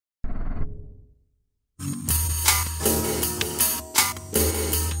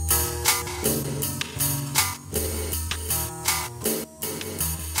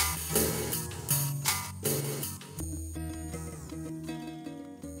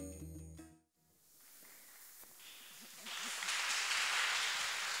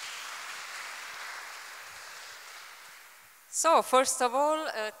So, first of all,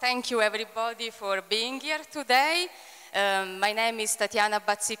 thank you everybody for being here today. My name is Tatiana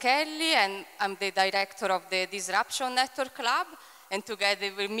Bazzichelli and I'm the director of the Disruption Network Club, and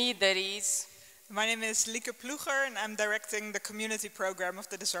together with me there is... My name is Lieke Ploeger and I'm directing the community program of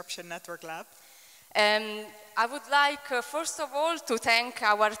the Disruption Network Lab. I would like, first of all, to thank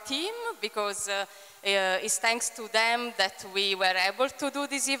our team, because it's thanks to them that we were able to do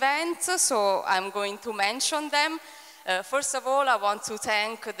this event, so I'm going to mention them. First of all, I want to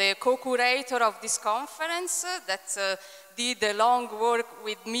thank the co-curator of this conference that did a long work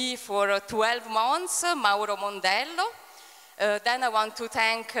with me for 12 months, Mauro Mondello. Then I want to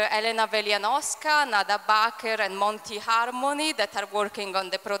thank Elena Velianowska, Nada Baker and Monty Harmony that are working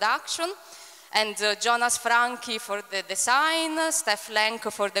on the production, and Jonas Franchi for the design, Steph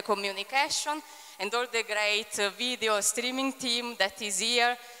Lenk for the communication, and all the great video streaming team that is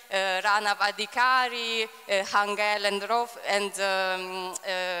here, Rana Vadikari, Hangel and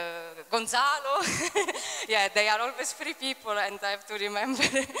Gonzalo. Yeah, they are always three people and I have to remember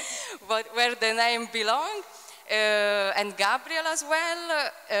where the name belongs. And Gabriel as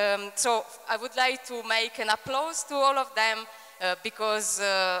well. So I would like to make an applause to all of them because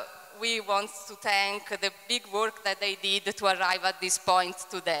we want to thank the big work that they did to arrive at this point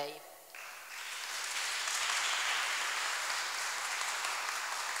today.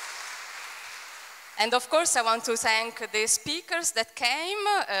 And of course, I want to thank the speakers that came.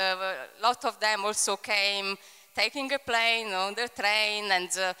 A lot of them also came taking a plane, on the train, and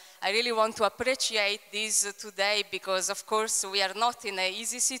I really want to appreciate this today because, of course, we are not in an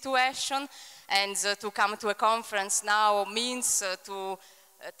easy situation, and to come to a conference now means to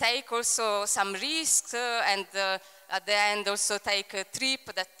take also some risks and at the end also take a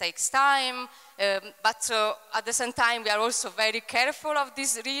trip that takes time, but at the same time we are also very careful of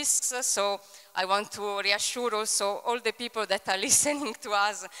these risks, so I want to reassure also all the people that are listening to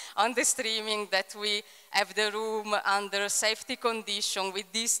us on the streaming that we have the room under safety condition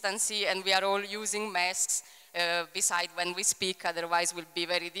with distancing, and we are all using masks beside when we speak, otherwise it will be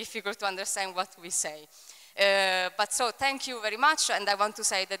very difficult to understand what we say. But so thank you very much, and I want to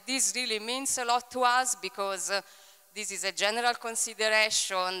say that this really means a lot to us because this is a general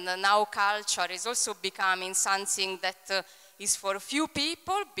consideration. Now culture is also becoming something that is for few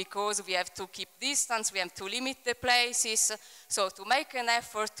people because we have to keep distance, we have to limit the places. So to make an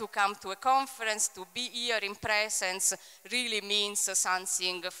effort to come to a conference, to be here in presence, really means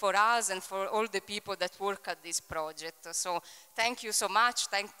something for us and for all the people that work at this project. So thank you so much,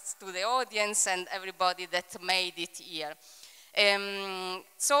 thanks to the audience and everybody that made it here.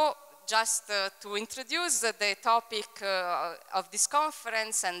 So just to introduce the topic of this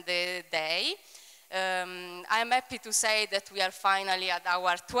conference and the day, I'm happy to say that we are finally at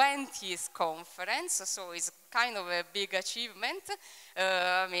our 20th conference, so it's kind of a big achievement.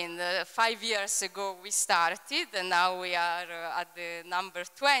 I mean, 5 years ago we started, and now we are at the number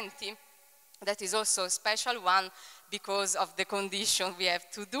 20. That is also a special one because of the condition we have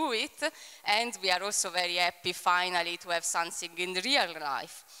to do it, and we are also very happy finally to have something in real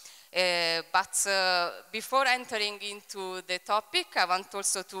life. But before entering into the topic, I want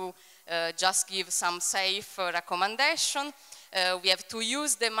also to just give some safe recommendation. We have to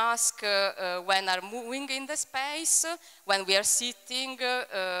use the mask when are moving in the space. When we are sitting,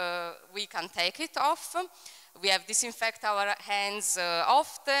 we can take it off. We have disinfect our hands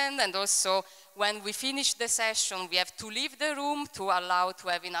often, and also when we finish the session, we have to leave the room to allow to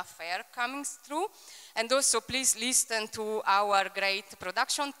have enough air coming through. And also please listen to our great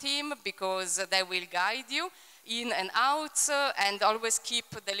production team because they will guide you in and out, and always keep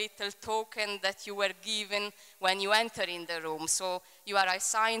the little token that you were given when you enter in the room. So you are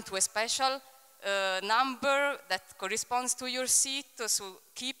assigned to a special number that corresponds to your seat, so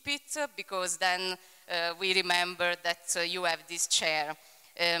keep it because then we remember that you have this chair.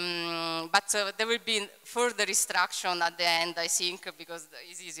 But there will be further instruction at the end, I think, because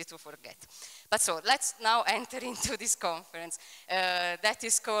it's easy to forget. But so let's now enter into this conference that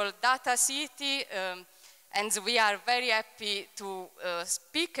is called Data City. And we are very happy to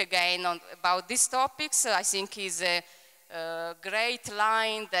speak again about these topics. I think is a great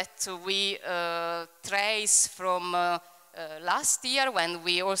line that we trace from last year when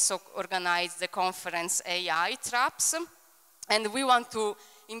we also organized the conference AI Traps. And we want to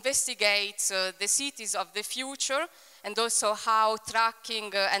investigate the cities of the future and also how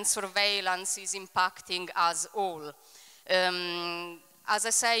tracking and surveillance is impacting us all. as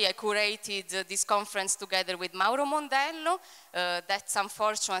I say, I curated this conference together with Mauro Mondello. That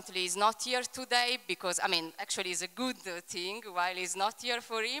unfortunately is not here today because, I mean, actually it's a good thing while he's not here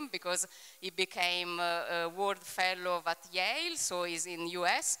for him because he became a World Fellow at Yale, so he's in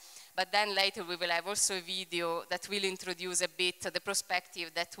US. But then later we will have also a video that will introduce a bit the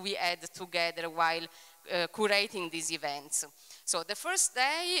perspective that we had together while curating these events. So the first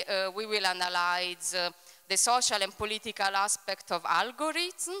day we will analyze the social and political aspect of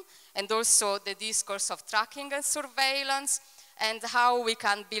algorithm and also the discourse of tracking and surveillance and how we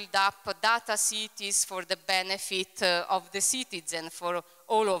can build up data cities for the benefit of the citizen, for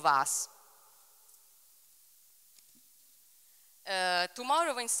all of us.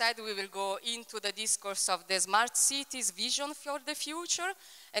 Tomorrow instead we will go into the discourse of the smart cities vision for the future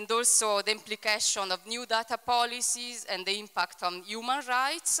and also the implication of new data policies and the impact on human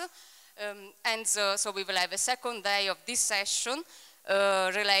rights. So we will have a second day of this session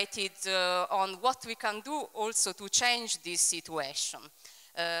related on what we can do also to change this situation.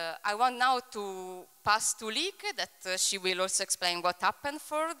 I want now to pass to Lieke that she will also explain what happened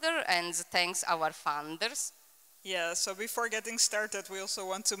further and thanks our funders. Yeah, so before getting started, we also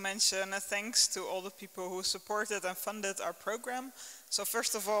want to mention a thanks to all the people who supported and funded our program. So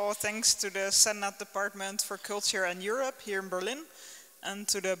first of all, thanks to the Senate Department for Culture and Europe here in Berlin, and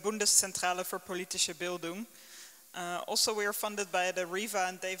to the Bundeszentrale für politische Bildung. Also, we are funded by the Riva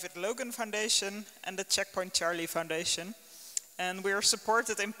and David Logan Foundation and the Checkpoint Charlie Foundation. And we are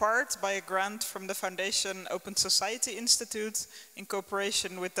supported in part by a grant from the Foundation Open Society Institute in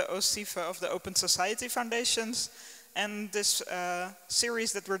cooperation with the OSIFA of the Open Society Foundations. And this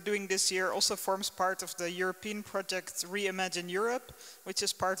series that we're doing this year also forms part of the European project Reimagine Europe, which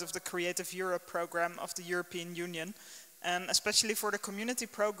is part of the Creative Europe program of the European Union. And especially for the community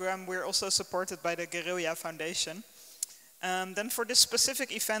program, we're also supported by the Guerrilla Foundation. Then for this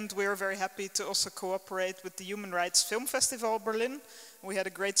specific event, we are very happy to also cooperate with the Human Rights Film Festival Berlin. We had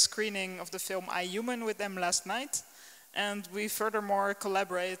a great screening of the film I, Human with them last night. And we furthermore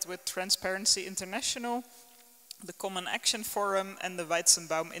collaborate with Transparency International, the Common Action Forum and the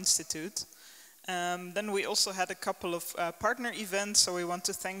Weizenbaum Institute. Then we also had a couple of partner events, so we want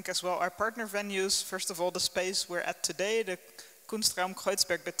to thank as well our partner venues. First of all, the space we're at today, the Kunstraum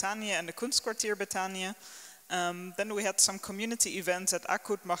Kreuzberg Betania and the Kunstkwartier Betania. Then we had some community events at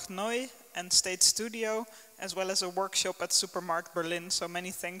Akut Macht Neu and State Studio, as well as a workshop at Supermarkt Berlin, so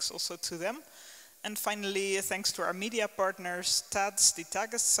many thanks also to them. And finally, thanks to our media partners, TADS, Die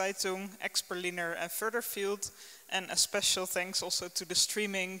Tageszeitung, Ex-Berliner and Furtherfield, and a special thanks also to the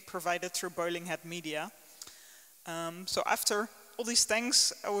streaming provided through Boiling Head Media. So after all these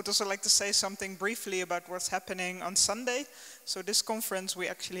thanks, I would also like to say something briefly about what's happening on Sunday. So this conference, we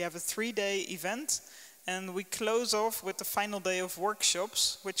actually have a 3-day event, and we close off with the final day of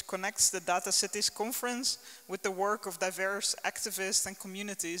workshops, which connects the Data Cities Conference with the work of diverse activists and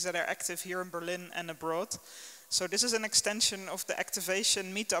communities that are active here in Berlin and abroad. So this is an extension of the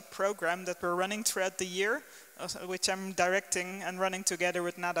activation meetup program that we're running throughout the year, which I'm directing and running together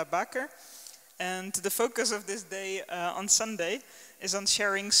with Nada Baker. And the focus of this day on Sunday is on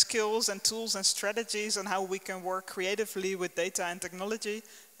sharing skills and tools and strategies on how we can work creatively with data and technology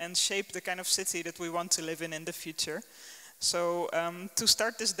and shape the kind of city that we want to live in the future. So to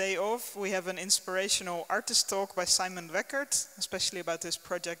start this day off, we have an inspirational artist talk by Simon Weckert, especially about his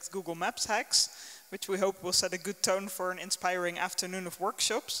project Google Maps Hacks, which we hope will set a good tone for an inspiring afternoon of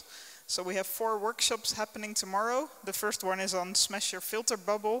workshops. So we have 4 workshops happening tomorrow. The first one is on Smash Your Filter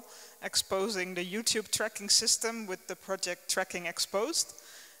Bubble, exposing the YouTube tracking system with the project Tracking Exposed.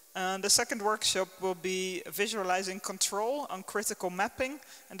 The second workshop will be visualizing control on critical mapping,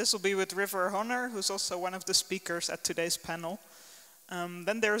 and this will be with River Honor, who's also one of the speakers at today's panel.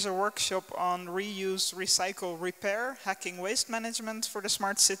 Then there's a workshop on reuse, recycle, repair, hacking waste management for the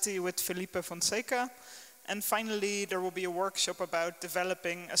smart city with Felipe Fonseca. And finally, there will be a workshop about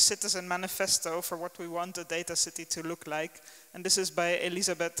developing a citizen manifesto for what we want a data city to look like. And this is by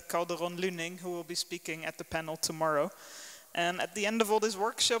Elisabeth Calderon-Luning, who will be speaking at the panel tomorrow. And at the end of all these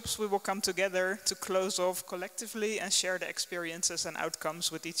workshops, we will come together to close off collectively and share the experiences and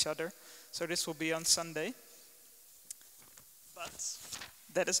outcomes with each other. So this will be on Sunday. But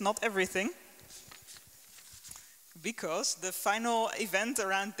that is not everything, because the final event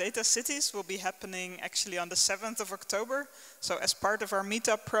around data cities will be happening actually on the 7th of October. So as part of our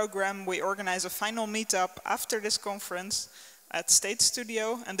meetup program, we organize a final meetup after this conference at State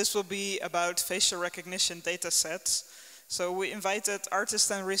Studio, and this will be about facial recognition data sets. So we invited artist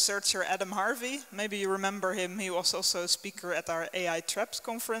and researcher Adam Harvey. Maybe you remember him. He was also a speaker at our AI Traps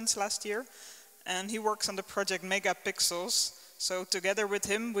conference last year. And he works on the project Megapixels. So together with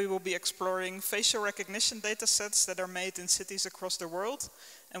him, we will be exploring facial recognition data sets that are made in cities across the world.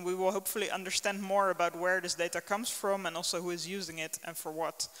 And we will hopefully understand more about where this data comes from and also who is using it and for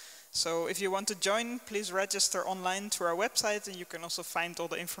what. So if you want to join, please register online through our website, and you can also find all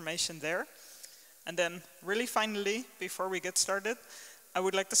the information there. And then really finally, before we get started, I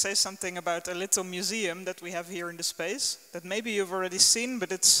would like to say something about a little museum that we have here in the space that maybe you've already seen,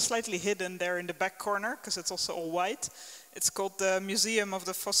 but it's slightly hidden there in the back corner because it's also all white. It's called the Museum of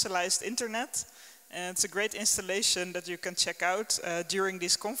the Fossilized Internet. And it's a great installation that you can check out during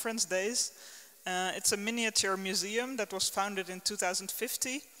these conference days. It's a miniature museum that was founded in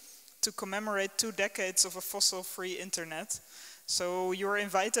 2050 to commemorate 2 decades of a fossil-free internet. So you are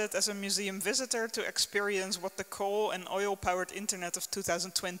invited as a museum visitor to experience what the coal and oil-powered internet of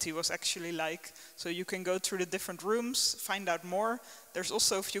 2020 was actually like. So you can go through the different rooms, find out more. There's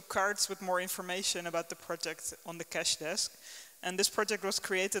also a few cards with more information about the project on the cash desk. And this project was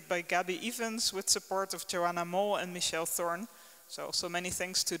created by Gabby Evans with support of Joanna Moll and Michelle Thorne. So many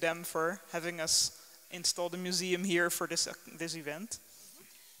thanks to them for having us install the museum here for this event.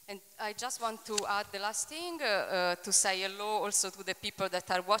 And I just want to add the last thing, to say hello also to the people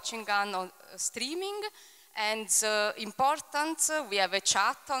that are watching on streaming. And important, we have a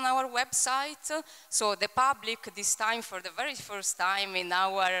chat on our website, so the public this time, for the very first time in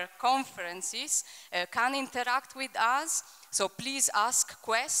our conferences, can interact with us. So please ask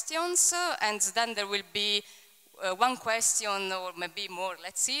questions, and then there will be one question or maybe more,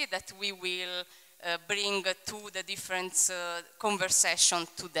 let's see, that we will bring to the different conversation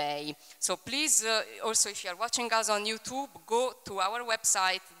today. So please, also if you are watching us on YouTube, go to our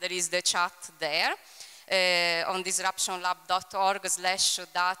website, there is the chat there, on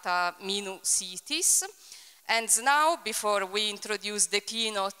disruptionlab.org/data-cities. And now, before we introduce the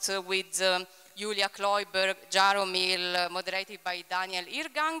keynote with Julia Kloiber, Jaromil, moderated by Daniel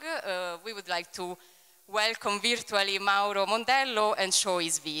Irrgang, we would like to welcome virtually Mauro Mondello and show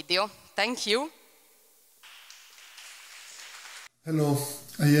his video. Thank you. Hello,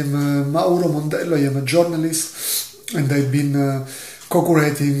 I am Mauro Mondello, I am a journalist, and I've been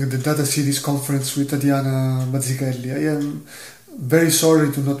co-curating the Data Cities conference with Tatiana Mazzichelli. I am very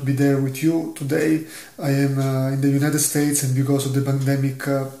sorry to not be there with you today. I am in the United States, and because of the pandemic,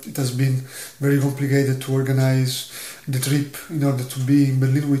 it has been very complicated to organize the trip in order to be in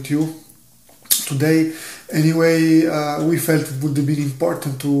Berlin with you today. Anyway, we felt it would have been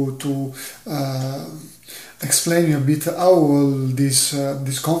important to explain you a bit how all this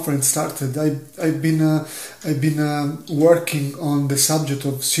conference started. I've been working on the subject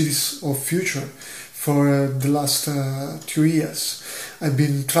of cities of future for the last 2 years. I've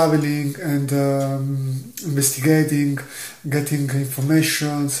been traveling and investigating, getting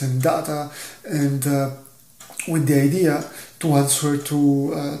information and data, and with the idea to answer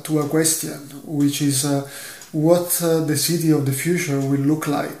to a question, which is what the city of the future will look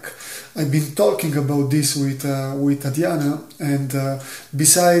like. I've been talking about this with Tatiana, and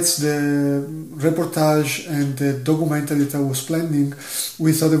besides the reportage and the documentary that I was planning,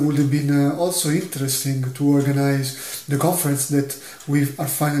 we thought it would have been also interesting to organize the conference that we are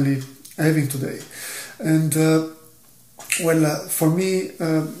finally having today. And well, for me,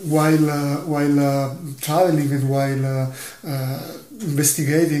 while traveling and while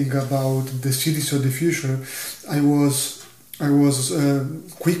investigating about the cities of the future, I was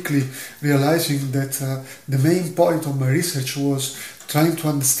quickly realizing that the main point of my research was trying to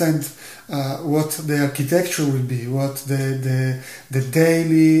understand what the architecture will be, what the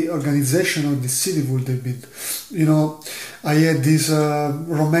daily organization of the city would have been. You know, I had this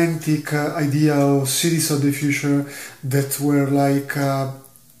romantic idea of cities of the future that were like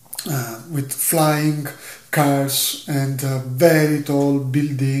with flying cars and very tall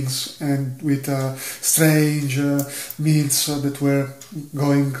buildings, and with strange myths that were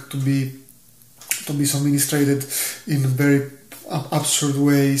going to be administrated in very absurd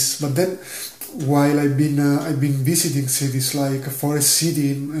ways. But then, while I've been visiting cities like Forest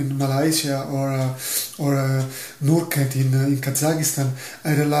City in Malaysia or Nurket in Kazakhstan,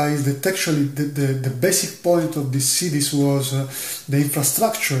 I realized that actually the basic point of these cities was the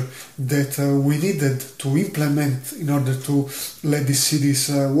infrastructure that we needed to implement in order to let these cities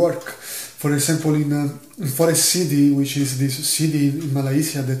work. For example, in Forest City, which is this city in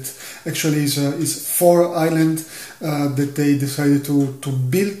Malaysia that actually is 4 islands that they decided to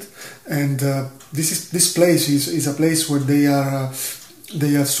build, and this place is a place where they are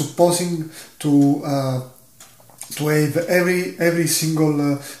supposing to to have every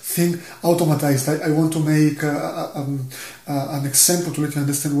single thing automatized. I want to make an example to let you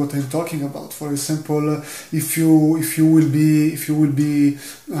understand what I'm talking about. For example, if you will be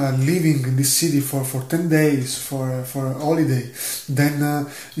living in this city for 10 days for a holiday, then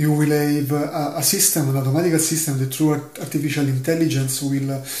you will have a system, an automatic system that through artificial intelligence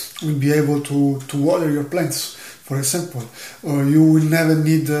will be able to water your plants, for example, or you will never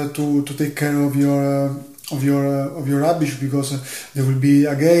need to take care of your rubbish, because there will be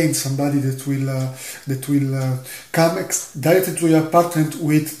again somebody that will come directly to your apartment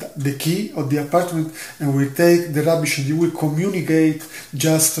with the key of the apartment and will take the rubbish, and you will communicate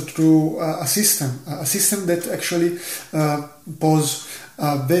just through a system that actually pose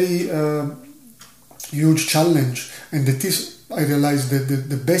a very huge challenge, and that is, I realized, that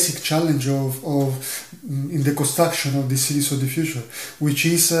the basic challenge of in the construction of the cities of the future, which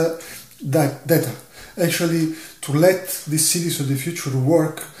is data. Actually, to let these cities of the future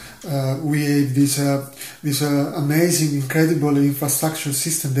work, we have this amazing, incredible infrastructure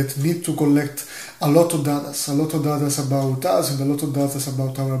system that need to collect a lot of data about us, and a lot of data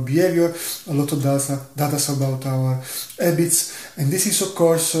about our behavior, a lot of data about our habits, and this is of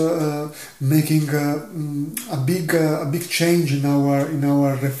course making a big change in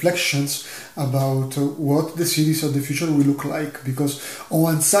our reflections about what the cities of the future will look like. Because on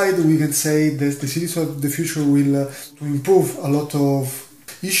one side we can say that the cities of the future will improve a lot of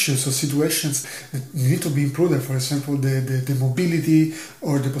issues or situations that need to be improved. For example, the mobility,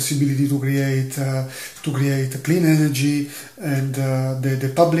 or the possibility to create clean energy, and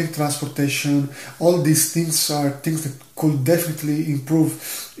the public transportation. All these things are things that could definitely improve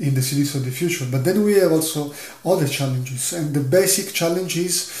in the cities of the future. But then we have also other challenges, and the basic challenge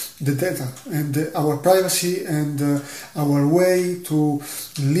is the data and our privacy and our way to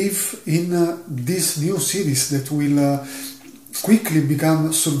live in these new cities that will quickly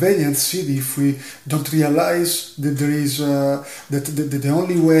become surveillance city if we don't realize that there is that the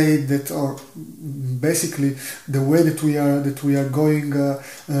only way that, or basically the way that we are going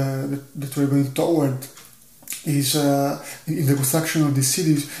toward is in the construction of these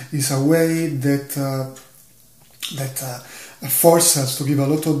cities is a way that forces us to give a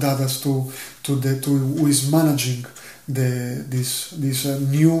lot of data to who is managing this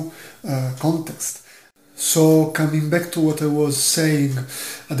new context. So coming back to what I was saying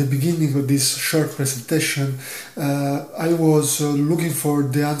at the beginning of this short presentation, I was looking for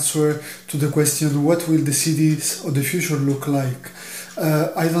the answer to the question, what will the cities of the future look like?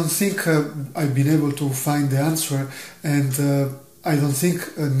 I don't think I've been able to find the answer, and I don't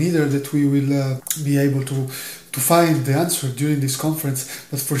think neither that we will be able to find the answer during this conference,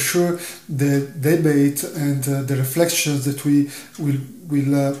 but for sure the debate and the reflections that we will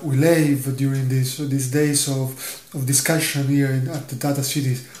have during these days of discussion here at the Data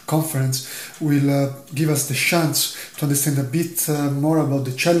Cities conference will give us the chance to understand a bit more about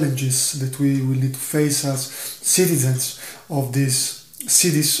the challenges that we will need to face as citizens of these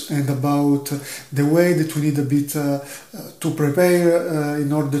cities, and about the way that we need a bit to prepare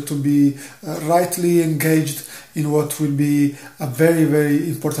in order to be rightly engaged in what will be a very, very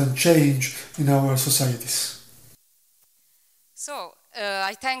important change in our societies. So,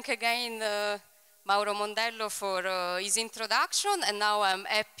 I thank again Mauro Mondello for his introduction, and now I'm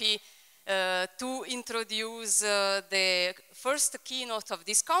happy to introduce the first keynote of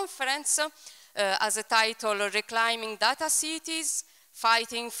this conference as a title, Reclaiming Data Cities,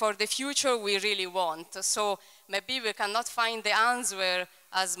 Fighting for the Future We Really Want. So maybe we cannot find the answer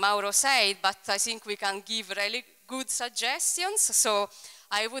as Mauro said, but I think we can give really good suggestions. So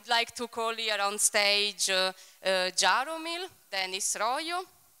I would like to call here on stage Jaromil, Denis, Roio,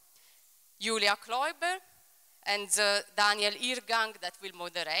 Julia Kloiber, and Daniel Irrgang that will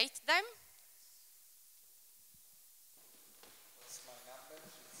moderate them. What's my number?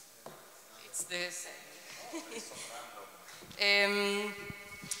 It's the same.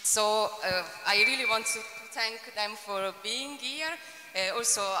 So I really want to thank them for being here.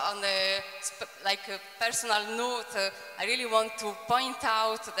 Also on a personal note, I really want to point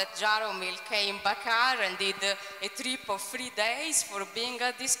out that Jaromil came back here and did a trip of 3 days for being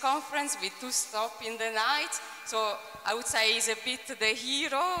at this conference with 2 stops in the night. So I would say he's a bit the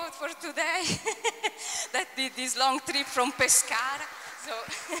hero for today that did this long trip from Pescara. So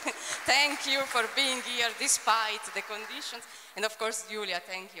thank you for being here despite the conditions. And of course, Julia,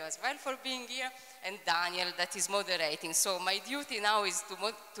 thank you as well for being here. And Daniel that is moderating. So my duty now is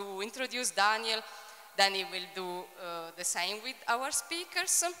to introduce Daniel. Then he will do the same with our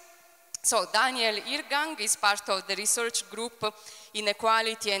speakers. So Daniel Irrgang is part of the research group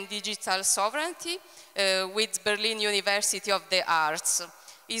Inequality and Digital Sovereignty with Berlin University of the Arts.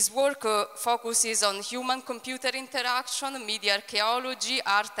 His work focuses on human-computer interaction, media archaeology,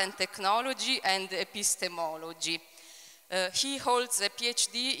 art and technology, and epistemology. He holds a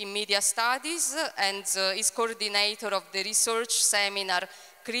PhD in media studies and is coordinator of the research seminar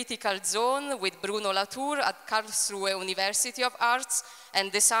Critical Zone with Bruno Latour at Karlsruhe University of Arts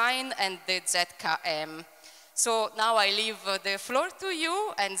and Design and the ZKM. So now I leave the floor to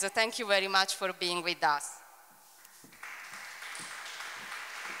you, and thank you very much for being with us.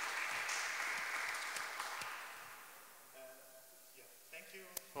 Thank you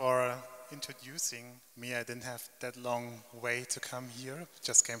for introducing me. I didn't have that long way to come here.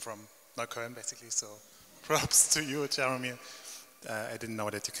 Just came from Neukölln, basically, so props to you, Jaromil. I didn't know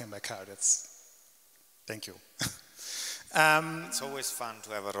that you came by car. Thank you. It's always fun to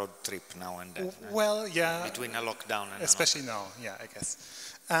have a road trip now and then. Well, yeah. Between a lockdown and especially now, yeah, I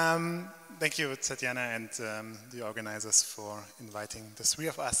guess. Thank you, Tatjana, and the organizers for inviting the three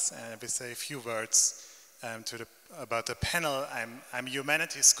of us. And I will say a few words about the panel. I'm a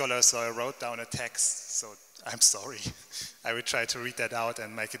humanities scholar, so I wrote down a text, so I'm sorry. I will try to read that out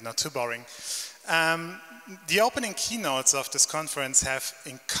and make it not too boring. The opening keynotes of this conference have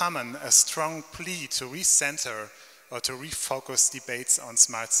in common a strong plea to recenter or to refocus debates on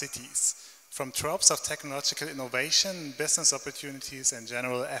smart cities. From tropes of technological innovation, business opportunities, and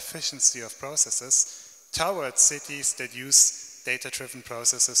general efficiency of processes, towards cities that use data-driven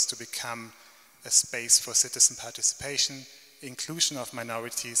processes to become a space for citizen participation, inclusion of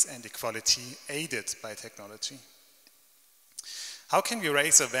minorities, and equality aided by technology. How can we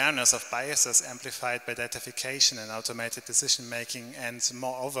raise awareness of biases amplified by datification and automated decision-making, and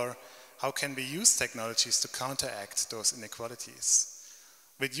moreover, how can we use technologies to counteract those inequalities?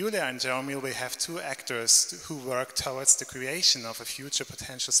 With Julia and Jaromil, we have two actors who work towards the creation of a future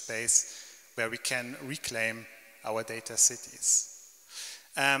potential space where we can reclaim our data cities.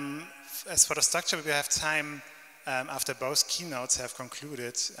 As for the structure, we have time after both keynotes have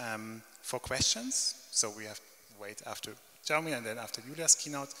concluded for questions. So we have to wait after Jaromil and then after Julia's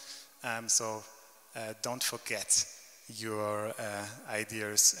keynote. So don't forget your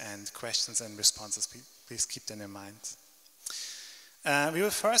ideas and questions and responses. Please keep them in mind. We will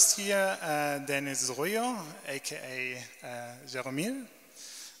first hear Denis Roio, aka Jaromil.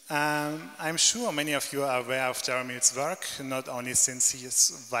 I'm sure many of you are aware of Jaromil's work, not only since he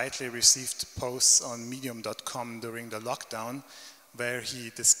has widely received posts on medium.com during the lockdown, where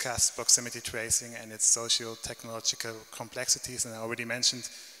he discussed proximity tracing and its socio-technological complexities, and I already mentioned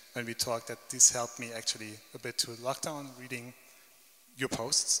when we talked that this helped me actually a bit to lockdown, reading your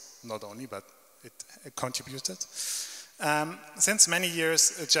posts, not only, but it contributed. Since many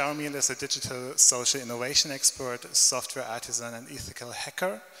years, Jaromil is a digital social innovation expert, software artisan, and ethical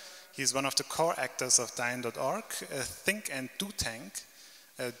hacker. He's one of the core actors of Dyne.org, a think and do tank.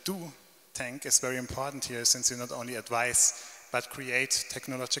 Do tank is very important here, since you not only advise, but create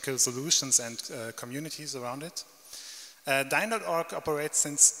technological solutions and communities around it. Dyne.org operates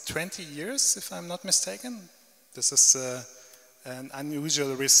since 20 years, if I'm not mistaken. This is an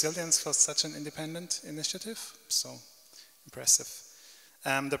unusual resilience for such an independent initiative, so impressive.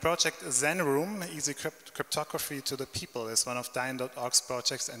 The project Zen Room, Easy Cryptography to the People, is one of Dyne.org's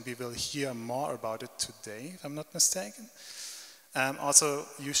projects, and we will hear more about it today, if I'm not mistaken. Also,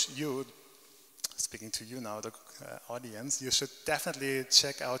 you speaking to you now, the audience, you should definitely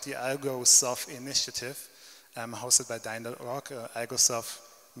check out the AlgoSof initiative hosted by Dyne.org. AlgoSof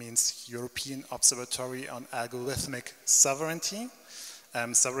means European Observatory on Algorithmic Sovereignty.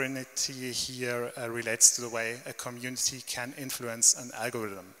 Sovereignty here relates to the way a community can influence an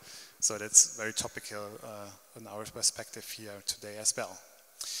algorithm. So that's very topical in our perspective here today as well.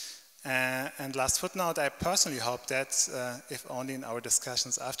 And last footnote, I personally hope that, if only in our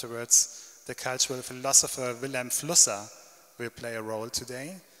discussions afterwards, the cultural philosopher Wilhelm Flusser will play a role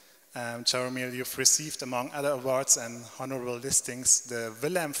today. Jaromil, you've received, among other awards and honorable listings, the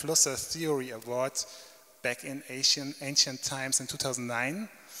Wilhelm Flusser Theory Award back in ancient times in 2009.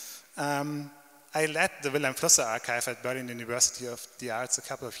 I led the Wilhelm Flusser archive at Berlin University of the Arts a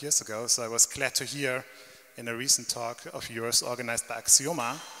couple of years ago, so I was glad to hear in a recent talk of yours organized by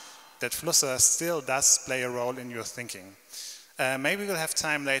Axioma that Flusser still does play a role in your thinking. Maybe we'll have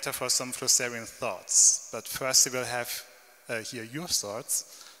time later for some Flusserian thoughts, but first we will have hear your thoughts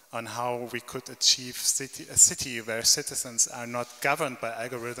on how we could achieve a city where citizens are not governed by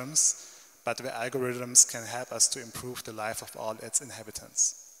algorithms, but where algorithms can help us to improve the life of all its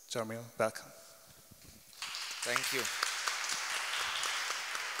inhabitants. Jaromil, welcome. Thank you.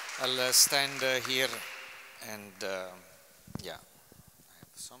 I'll stand here and yeah, I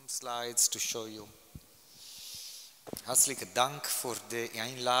have some slides to show you. Hartelijk dank voor de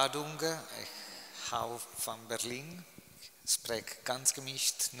Einladung. Ich hou van Berlin. Ich spreche ganz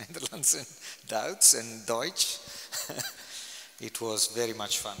gemischt Nederlands and Duits and Deutsch. It was very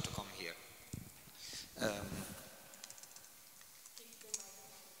much fun to come here.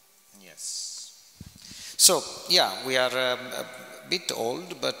 Yes. So, yeah, we are a bit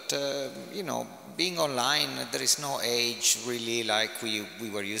old, but, you know, being online, there is no age really like we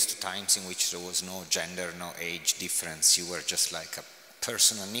were used to times in which there was no gender, no age difference. You were just like a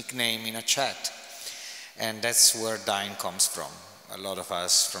personal nickname in a chat. And that's where Dyn comes from. A lot of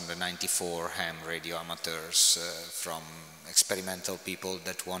us from the 94 ham radio amateurs, from experimental people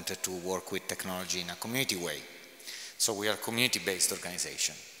that wanted to work with technology in a community way. So we are a community-based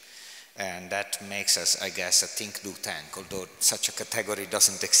organization. And that makes us, I guess, a think-do-tank, although such a category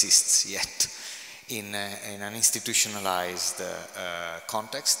doesn't exist yet in an institutionalized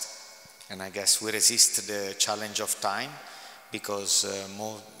context. And I guess we resist the challenge of time because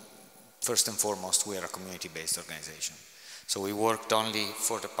first and foremost, we are a community-based organization. So we worked only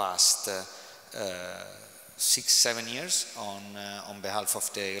for the past 6-7 years on behalf of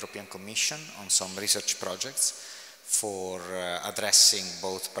the European Commission on some research projects for addressing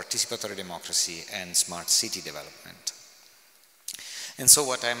both participatory democracy and smart city development. And so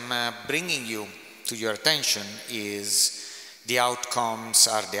what I'm bringing you to your attention is the outcomes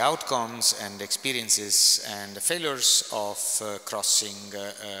and the experiences and the failures of crossing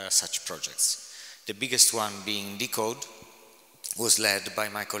such projects. The biggest one being Decode was led by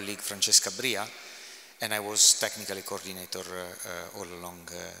my colleague Francesca Bria, and I was technically coordinator all along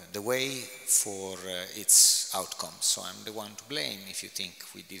the way for its outcomes. So I'm the one to blame if you think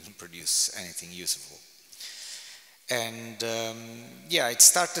we didn't produce anything useful. And yeah, it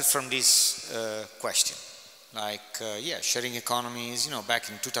started from this question. Like, yeah, sharing economies, you know, back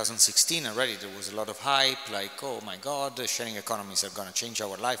in 2016 already there was a lot of hype, like, oh my God, sharing economies are going to change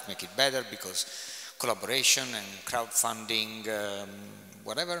our life, make it better, because collaboration and crowdfunding,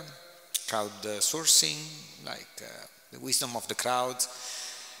 whatever, crowdsourcing, like the wisdom of the crowd.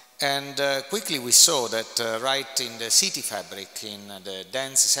 And quickly we saw that right in the city fabric, in the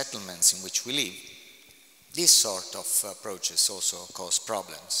dense settlements in which we live, this sort of approaches also cause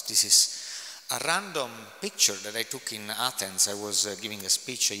problems. This is a random picture that I took in Athens. I was giving a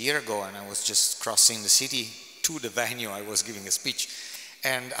speech a year ago and I was just crossing the city to the venue I was giving a speech,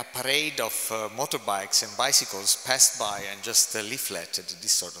 and a parade of motorbikes and bicycles passed by and just leafleted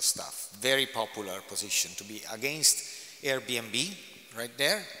this sort of stuff. Very popular position to be against Airbnb right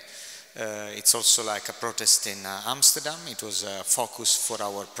there. It's also like a protest in Amsterdam. It was a focus for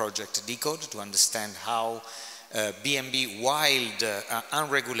our project Decode to understand how B&B, wild,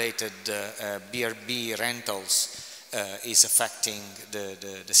 unregulated BRB rentals is affecting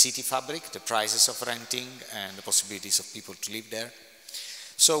the city fabric, the prices of renting and the possibilities of people to live there.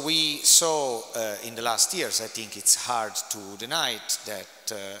 So we saw in the last years, I think it's hard to deny it,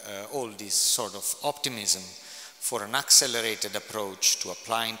 that all this sort of optimism for an accelerated approach to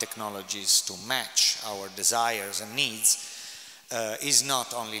applying technologies to match our desires and needs is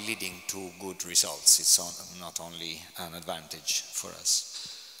not only leading to good results, it's not only an advantage for us.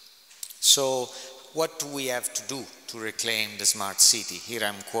 So what do we have to do to reclaim the smart city? Here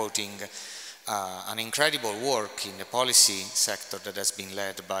I'm quoting an incredible work in the policy sector that has been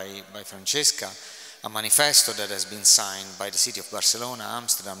led by Francesca, a manifesto that has been signed by the city of Barcelona,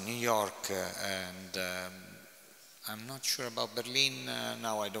 Amsterdam, New York, and I'm not sure about Berlin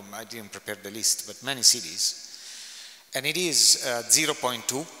now, I didn't prepare the list, but many cities. And it is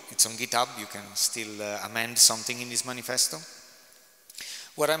 0.2, it's on GitHub, you can still amend something in this manifesto.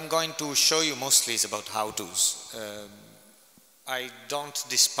 What I'm going to show you mostly is about how-tos. I don't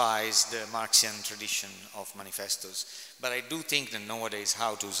despise the Marxian tradition of manifestos, but I do think that nowadays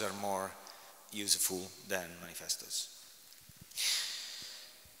how-tos are more useful than manifestos.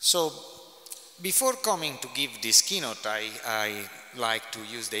 So, before coming to give this keynote, I like to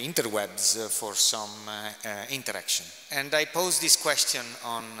use the interwebs for some interaction. And I posed this question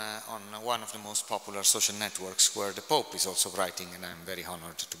on one of the most popular social networks where the Pope is also writing, and I'm very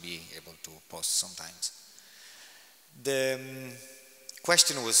honored to be able to post sometimes. The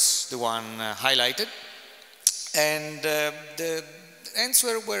question was the one highlighted, and the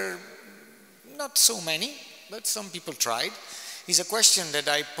answers were not so many, but some people tried. Is a question that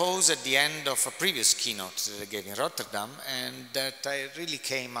I posed at the end of a previous keynote that I gave in Rotterdam, and that I really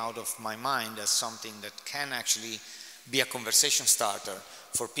came out of my mind as something that can actually be a conversation starter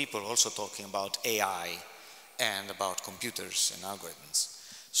for people also talking about AI and about computers and algorithms.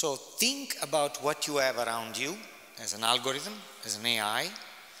 So think about what you have around you as an algorithm, as an AI,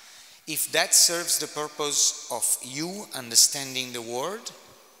 if that serves the purpose of you understanding the world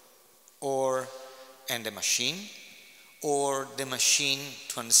and the machine, or the machine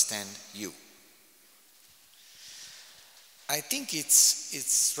to understand you. I think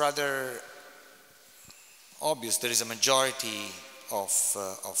it's rather obvious there is a majority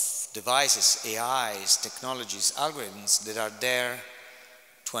of devices, AIs, technologies, algorithms that are there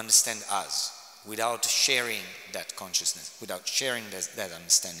to understand us without sharing that consciousness, without sharing that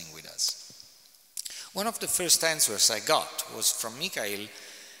understanding with us. One of the first answers I got was from Mikhail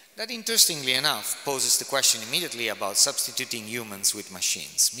that, interestingly enough, poses the question immediately about substituting humans with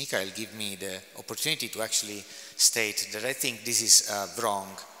machines. Mikhail gave me the opportunity to actually state that I think this is a wrong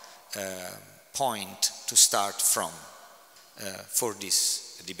point to start from for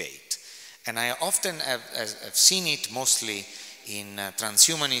this debate. And I often have seen it mostly in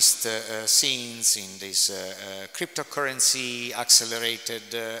transhumanist scenes, in this cryptocurrency accelerated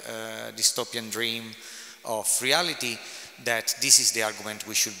dystopian dream of reality, that this is the argument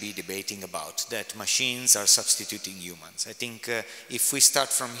we should be debating about, that machines are substituting humans. I think if we start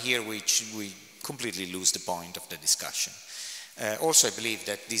from here, we completely lose the point of the discussion. Also, I believe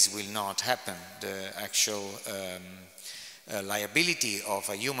that this will not happen. The actual liability of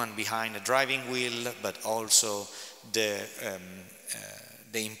a human behind a driving wheel, but also the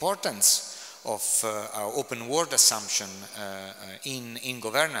importance of our open world assumption in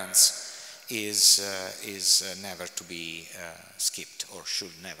governance is never to be skipped, or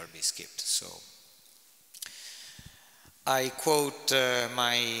should never be skipped. So I quote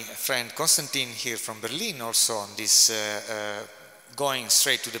my friend Konstantin here from Berlin also on this going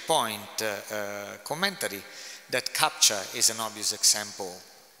straight to the point commentary, that CAPTCHA is an obvious example.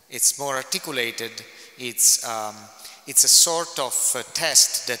 It's more articulated, it's a sort of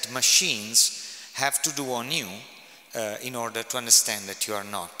test that machines have to do on you in order to understand that you are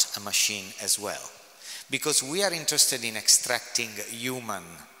not a machine as well. Because we are interested in extracting human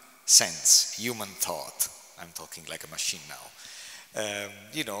sense, human thought. I'm talking like a machine now.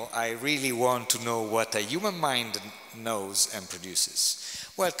 You know, I really want to know what a human mind knows and produces.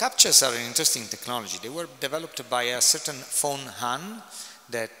 Well, CAPTCHAs are an interesting technology. They were developed by a certain Phone Han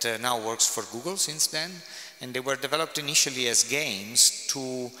that now works for Google since then, and they were developed initially as games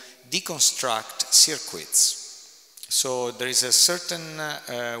to deconstruct circuits. So there is a certain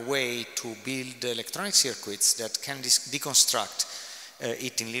way to build electronic circuits that can deconstruct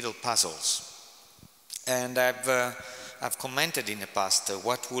it in little puzzles. And I've commented in the past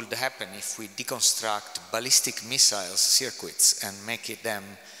what would happen if we deconstruct ballistic missiles circuits and make them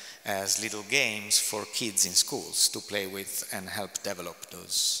as little games for kids in schools to play with and help develop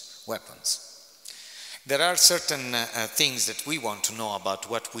those weapons. There are certain things that we want to know about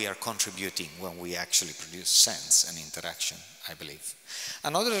what we are contributing when we actually produce sense and interaction, I believe.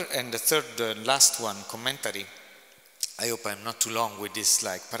 Another, and the third, last one, commentary, I hope I'm not too long with this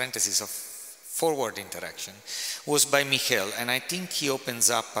like parenthesis of forward interaction, was by Michael, and I think he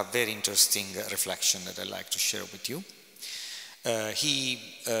opens up a very interesting reflection that I'd like to share with you. He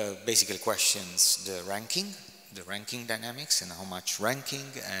basically questions the ranking dynamics, and how much ranking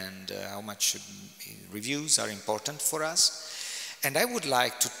and how much reviews are important for us. And I would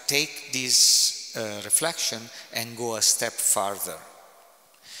like to take this reflection and go a step farther,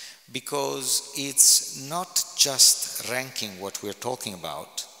 because it's not just ranking what we're talking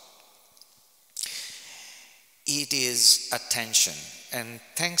about, it is attention. And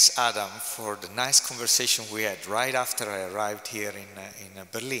thanks, Adam, for the nice conversation we had right after I arrived here in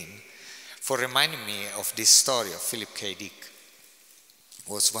Berlin, for reminding me of this story of Philip K. Dick.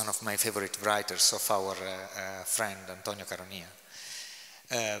 Was one of my favorite writers of our friend Antonio Caronia.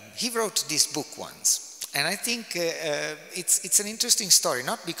 He wrote this book once, and I think it's an interesting story,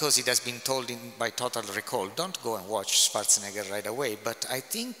 not because it has been told by Total Recall. Don't go and watch Schwarzenegger right away, but I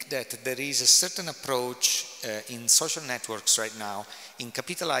think that there is a certain approach in social networks right now in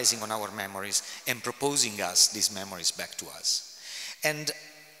capitalizing on our memories and proposing us these memories back to us. And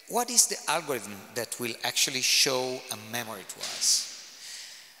what is the algorithm that will actually show a memory to us?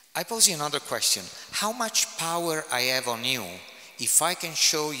 I pose you another question. How much power I have on you if I can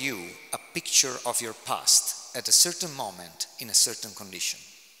show you a picture of your past at a certain moment in a certain condition?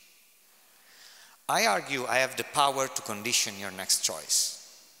 I argue I have the power to condition your next choice.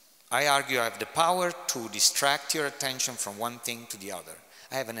 I argue I have the power to distract your attention from one thing to the other.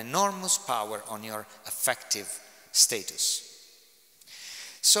 I have an enormous power on your affective status.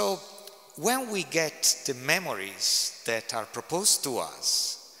 So when we get the memories that are proposed to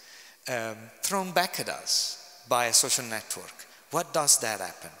us, thrown back at us by a social network, What does that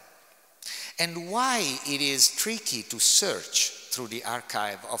happen? And why it is tricky to search through the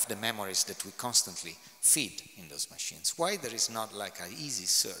archive of the memories that we constantly feed in those machines? Why there is not like an easy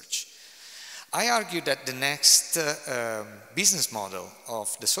search? I argue that the next business model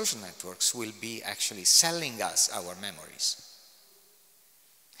of the social networks will be actually selling us our memories.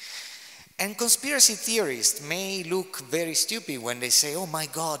 And conspiracy theorists may look very stupid when they say, oh my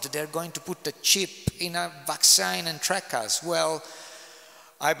God, they're going to put a chip in a vaccine and track us. Well,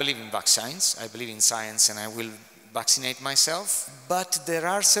 I believe in vaccines, I believe in science, and I will vaccinate myself, but there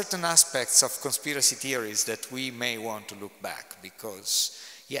are certain aspects of conspiracy theories that we may want to look back, because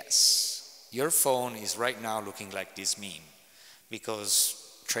yes, your phone is right now looking like this meme,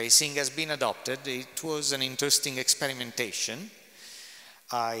 because tracing has been adopted. It was an interesting experimentation.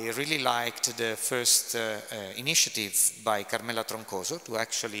 I really liked the first initiative by Carmela Troncoso to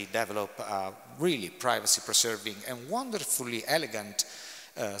actually develop a really privacy-preserving and wonderfully elegant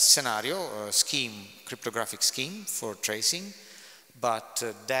scenario, cryptographic scheme for tracing, but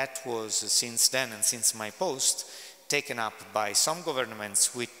that was since then and since my post taken up by some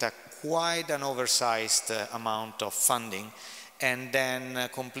governments with quite an oversized amount of funding, and then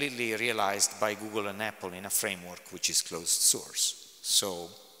completely realized by Google and Apple in a framework which is closed source. So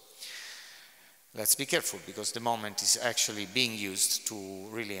let's be careful, because the moment is actually being used to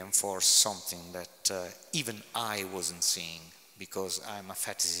really enforce something that even I wasn't seeing, because I'm a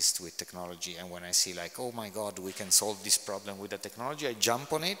fetishist with technology, and when I see like, oh my God, we can solve this problem with the technology, I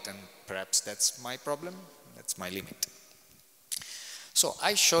jump on it, and perhaps that's my problem, that's my limit. So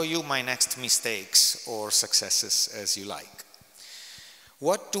I show you my next mistakes or successes, as you like.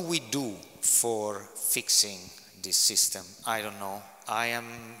 What do we do for fixing this system? I don't know. I am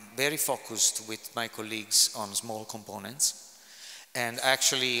very focused with my colleagues on small components and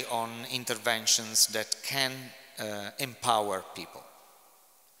actually on interventions that can empower people.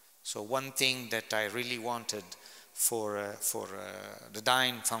 So one thing that I really wanted for the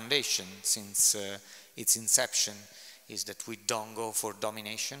Dying Foundation since its inception is that we don't go for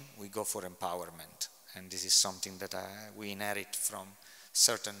domination, we go for empowerment. And this is something that we inherit from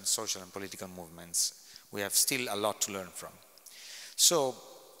certain social and political movements. We have still a lot to learn from. So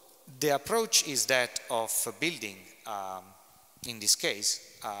the approach is that of building, in this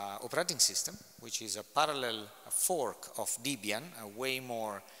case, operating system, which is a parallel fork of Debian, a way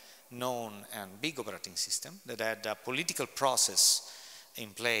more known and big operating system that had a political process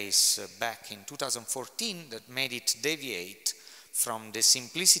in place back in 2014 that made it deviate from the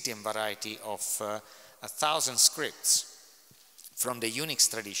simplicity and variety of 1,000 scripts from the Unix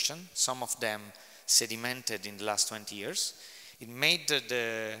tradition, some of them sedimented in the last 20 years. It made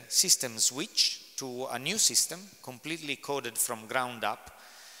the system switch to a new system, completely coded from ground up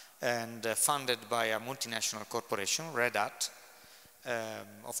and funded by a multinational corporation, Red Hat.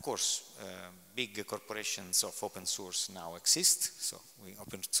 Of course, big corporations of open source now exist, so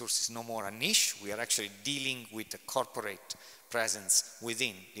open source is no more a niche. We are actually dealing with a corporate presence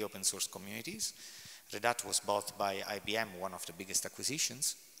within the open source communities. Red Hat was bought by IBM, one of the biggest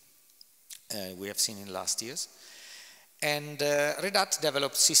acquisitions we have seen in the last years. And Red Hat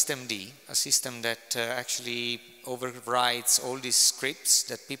developed systemd, a system that actually overrides all these scripts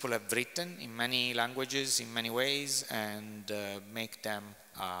that people have written in many languages, in many ways, and make them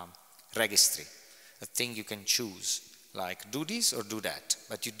registry, a thing you can choose, like do this or do that,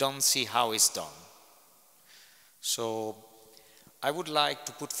 but you don't see how it's done. So I would like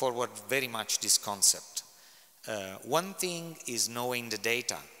to put forward very much this concept. One thing is knowing the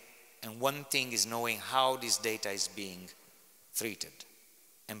data, and one thing is knowing how this data is being treated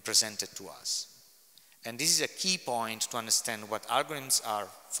and presented to us. And this is a key point to understand what algorithms are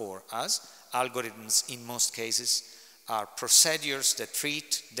for us. Algorithms, in most cases, are procedures that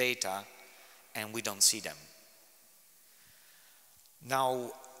treat data and we don't see them. Now,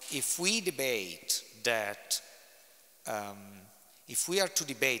 if we debate that, if we are to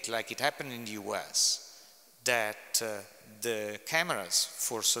debate like it happened in the US, that the cameras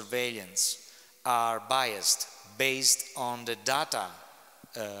for surveillance are biased based on the data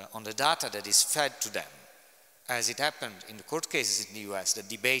that is fed to them, as it happened in the court cases in the US that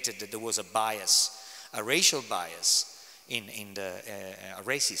debated that there was a bias, a racial bias, a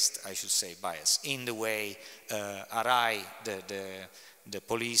racist, I should say, bias, in the way RI, the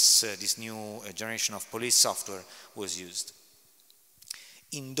police, this new generation of police software was used.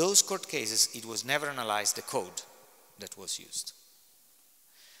 In those court cases, it was never analyzed the code that was used.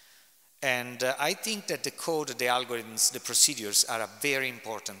 And I think that the code, the algorithms, the procedures are a very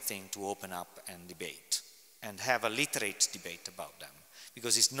important thing to open up and debate and have a literate debate about them.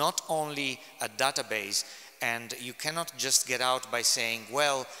 Because it's not only a database And you cannot just get out by saying,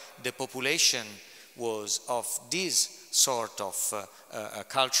 well, the population was of this sort of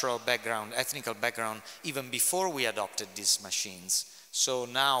cultural background, ethnical background, even before we adopted these machines. So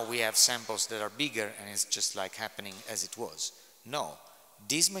now we have samples that are bigger and it's just like happening as it was. No,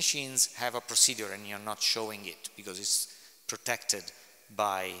 these machines have a procedure and you're not showing it because it's protected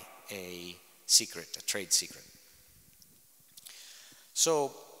by a secret, a trade secret.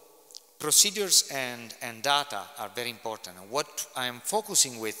 So procedures and data are very important. And what I'm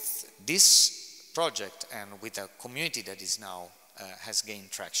focusing with this project and with a community that is now has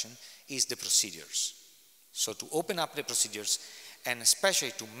gained traction is the procedures. So to open up the procedures and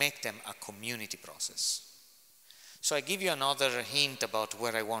especially to make them a community process. So I give you another hint about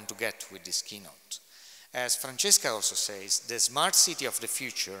where I want to get with this keynote. As Francesca also says, the smart city of the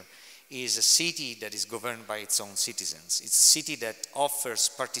future is a city that is governed by its own citizens. It's a city that offers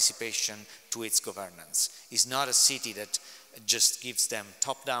participation to its governance. It's not a city that just gives them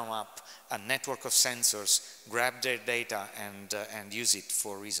top-down up a network of sensors, grab their data and use it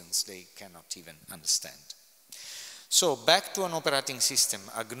for reasons they cannot even understand. So back to an operating system,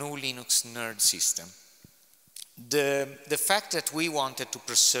 a GNU Linux nerd system. The fact that we wanted to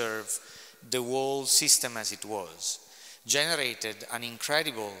preserve the whole system as it was generated an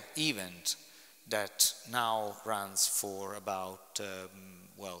incredible event that now runs for about,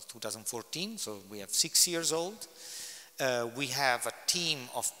 well, 2014, so we have 6 years old. We have a team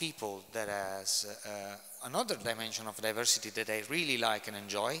of people that has another dimension of diversity that I really like and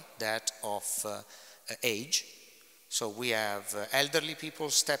enjoy, that of age. So we have elderly people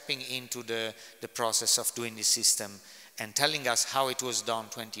stepping into the process of doing this system and telling us how it was done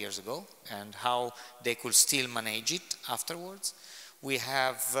 20 years ago and how they could still manage it afterwards. We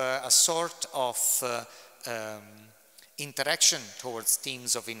have a sort of interaction towards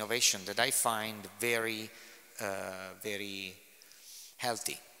themes of innovation that I find very, very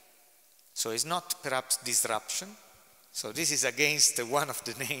healthy. So it's not perhaps disruption. So this is against one of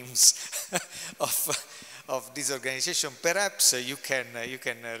the names of this organization. Perhaps you can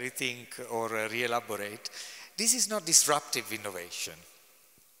rethink or re-elaborate. This is not disruptive innovation.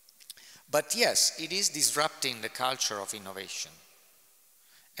 But yes, it is disrupting the culture of innovation.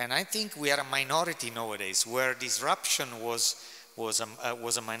 And I think we are a minority nowadays, where disruption was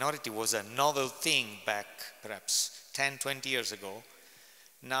a minority, was a novel thing back perhaps 10, 20 years ago.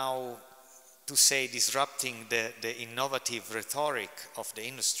 Now, to say disrupting the innovative rhetoric of the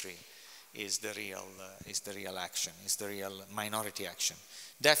industry is the real action, is the real minority action.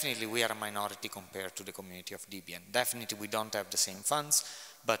 Definitely we are a minority compared to the community of Debian. Definitely we don't have the same funds,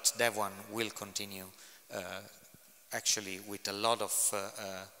 but that one will continue actually with a lot of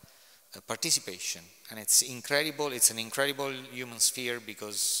participation. And it's incredible, it's an incredible human sphere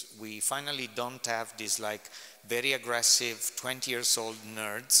because we finally don't have these like very aggressive 20 years old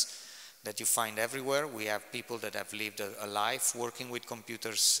nerds that you find everywhere. We have people that have lived a life working with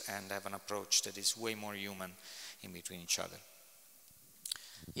computers and have an approach that is way more human in between each other.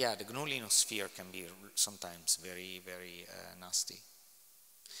 Yeah, the GNU Linux sphere can be sometimes very, very nasty.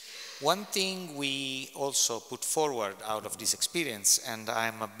 One thing we also put forward out of this experience, and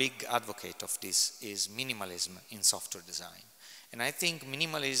I'm a big advocate of this, is minimalism in software design. And I think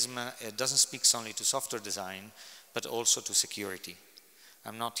minimalism doesn't speak only to software design, but also to security.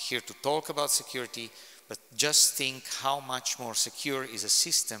 I'm not here to talk about security, but just think how much more secure is a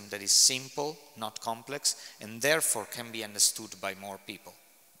system that is simple, not complex, and therefore can be understood by more people.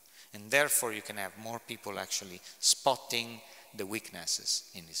 And therefore you can have more people actually spotting the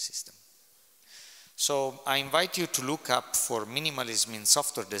weaknesses in this system. So I invite you to look up for minimalism in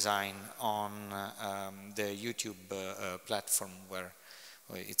software design on the YouTube platform where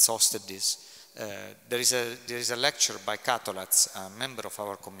it's hosted this. There is a lecture by Katolatz, a member of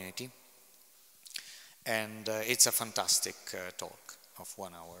our community, and it's a fantastic talk of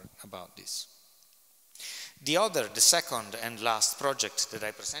 1 hour about this. The second and last project that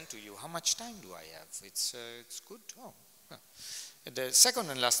I present to you, how much time do I have? It's good. Oh, yeah. The second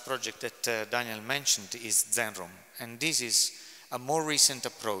and last project that Daniel mentioned is Zenroom, and this is a more recent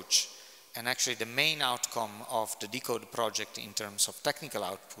approach and actually the main outcome of the Decode project in terms of technical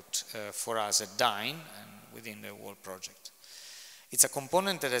output for us at Dyn and within the whole project. It's a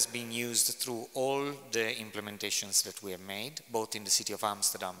component that has been used through all the implementations that we have made, both in the city of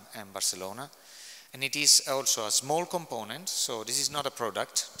Amsterdam and Barcelona. And it is also a small component, so this is not a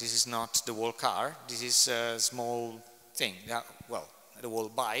product, this is not the whole car, this is a small thing, well, the whole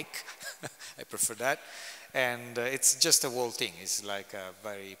bike, I prefer that. And it's just a whole thing, it's like a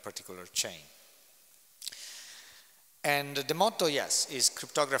very particular chain. And the motto, yes, is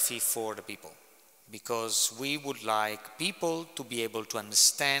cryptography for the people. because we would like people to be able to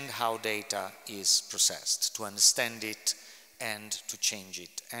understand how data is processed, to understand it and to change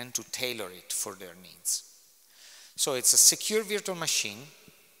it and to tailor it for their needs. So it's a secure virtual machine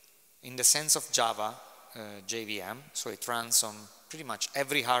in the sense of Java, JVM, so it runs on pretty much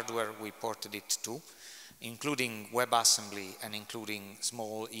every hardware we ported it to, including WebAssembly and including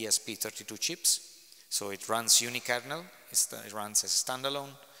small ESP32 chips. So it runs unikernel, it runs as a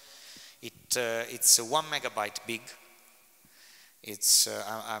standalone. It's 1 megabyte big.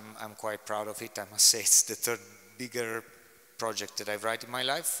 I'm quite proud of it. I must say it's the third bigger project that I've written in my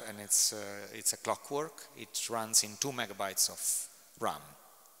life, and it's a clockwork. It runs in 2 megabytes of RAM.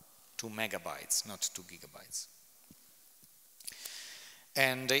 2 megabytes, not 2 gigabytes.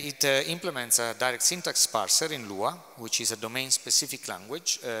 And it implements a direct syntax parser in Lua, which is a domain-specific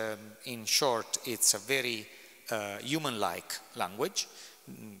language. In short, it's a very human-like language,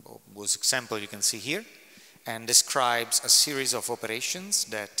 whose example you can see here, and describes a series of operations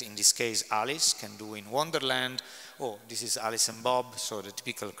that, in this case, Alice can do in Wonderland. Oh, this is Alice and Bob, so the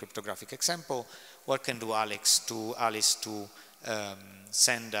typical cryptographic example. What can do Alice to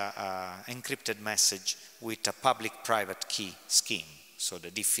send an encrypted message with a public-private key scheme? So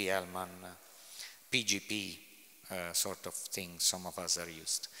the Diffie-Hellman PGP sort of thing some of us are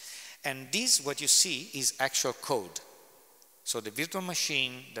used. And this, what you see, is actual code. So the virtual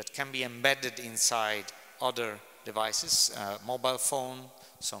machine that can be embedded inside other devices, mobile phone,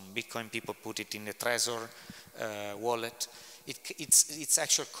 some Bitcoin people put it in the Trezor wallet. It's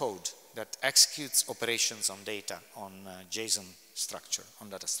actual code that executes operations on data, on JSON structure, on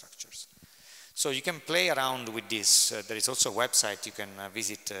data structures. So you can play around with this. There is also a website you can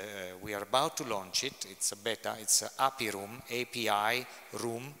visit. We are about to launch it. It's a beta. It's API Room,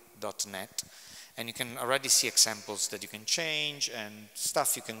 apiroom.net. And you can already see examples that you can change and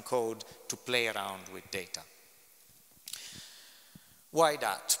stuff you can code to play around with data. Why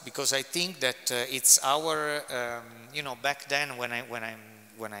that? Because I think that it's our, you know, back then when I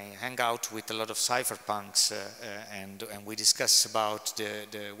hang out with a lot of cypherpunks and we discuss about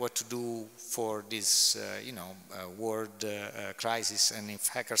what to do for this, you know, world crisis and if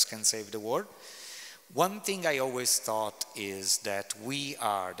hackers can save the world. One thing I always thought is that we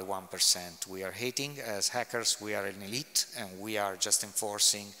are the 1%. We are hating as hackers, we are an elite, and we are just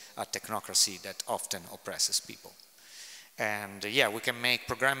enforcing a technocracy that often oppresses people. And yeah, we can make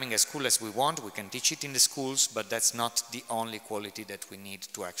programming as cool as we want, we can teach it in the schools, but that's not the only quality that we need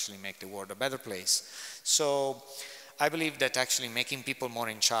to actually make the world a better place. So I believe that actually making people more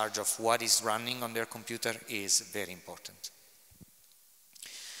in charge of what is running on their computer is very important.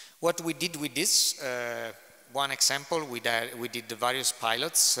 What we did with this, one example, we did the various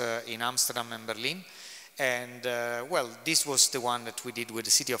pilots in Amsterdam and Berlin. And well, this was the one that we did with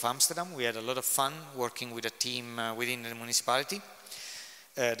the city of Amsterdam. We had a lot of fun working with a team within the municipality.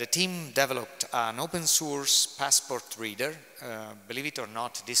 The team developed an open source passport reader. Believe it or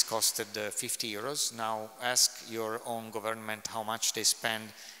not, this costed 50 euros. Now ask your own government how much they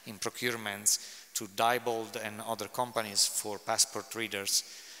spend in procurements to Diebold and other companies for passport readers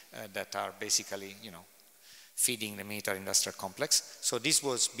that are basically, you know, feeding the military industrial complex. So this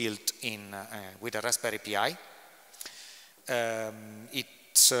was built in with a Raspberry Pi.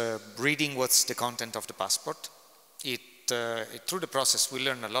 It's reading what's the content of the passport. Through the process we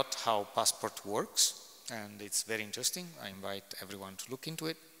learn a lot how passport works, and it's very interesting. I invite everyone to look into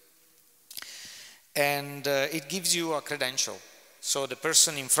it. And it gives you a credential. So the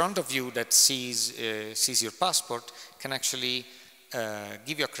person in front of you that sees your passport can actually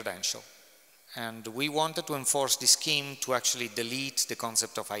give you a credential. And we wanted to enforce this scheme to actually delete the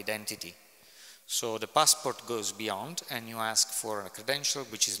concept of identity. So the passport goes beyond, and you ask for a credential,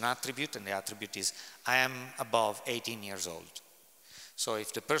 which is an attribute, and the attribute is, I am above 18 years old. So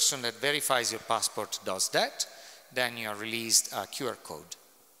if the person that verifies your passport does that, then you are released a QR code.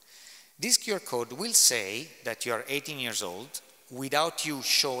 This QR code will say that you are 18 years old without you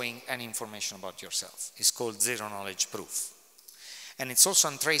showing any information about yourself. It's called zero knowledge proof. And it's also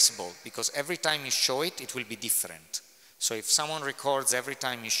untraceable, because every time you show it, it will be different. So if someone records every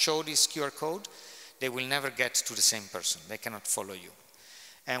time you show this QR code, they will never get to the same person. They cannot follow you.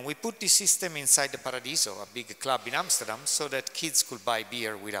 And we put this system inside the Paradiso, a big club in Amsterdam, so that kids could buy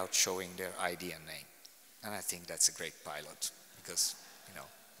beer without showing their ID and name. And I think that's a great pilot, because, you know,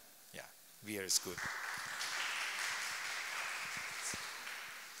 yeah, beer is good.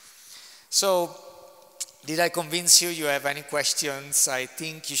 So, did I convince you? You have any questions? I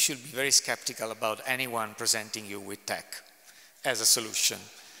think you should be very skeptical about anyone presenting you with tech as a solution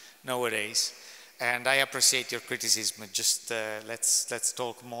nowadays. And I appreciate your criticism. Just let's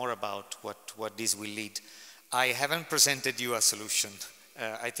talk more about what this will lead. I haven't presented you a solution.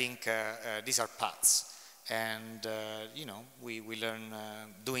 I think these are paths. And you know, we learn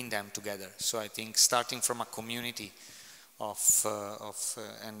doing them together. So I think starting from a community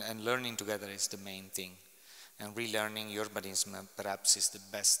and learning together is the main thing. And relearning urbanism perhaps is the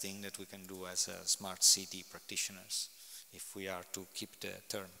best thing that we can do as smart city practitioners, if we are to keep the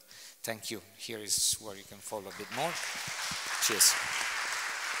term. Thank you. Here is where you can follow a bit more. Cheers.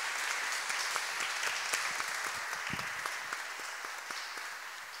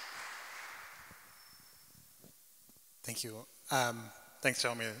 Thank you. Thanks,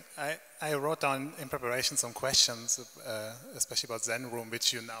 Jaromil. I wrote down in preparation some questions, especially about Zen Room,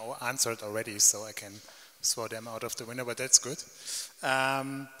 which you now answered already, so I can throw them out of the window, but that's good.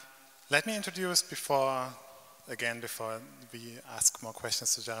 Let me introduce, before we ask more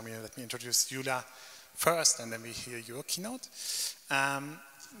questions to Jaromil, let me introduce Julia first, and then we hear your keynote.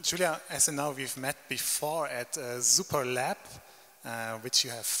 Julia, as you know, we've met before at Superrr, which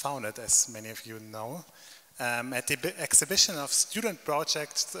you have founded, as many of you know. At the exhibition of student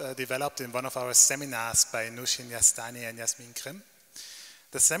projects developed in one of our seminars by Nushin Yastani and Yasmin Krim.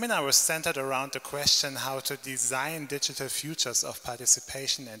 The seminar was centered around the question how to design digital futures of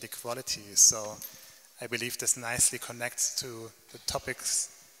participation and equality. So I believe this nicely connects to the topics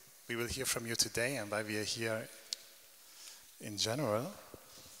we will hear from you today and why we are here in general.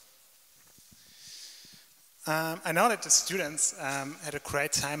 I know that the students had a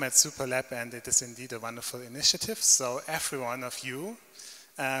great time at Superrr, and it is indeed a wonderful initiative. So every one of you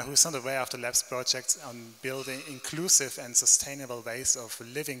who's not aware of the lab's projects on building inclusive and sustainable ways of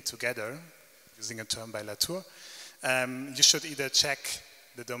living together, using a term by Latour, you should either check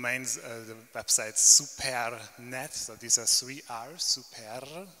the domains, the website Superrr.net, so these are 3 R's,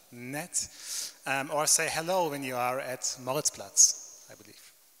 Superrr.net, or say hello when you are at Moritzplatz, I believe.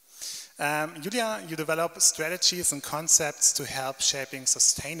 Julia, you develop strategies and concepts to help shaping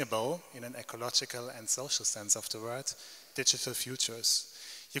sustainable, in an ecological and social sense of the word, digital futures.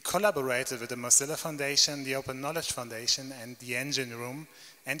 You collaborated with the Mozilla Foundation, the Open Knowledge Foundation, and the Engine Room,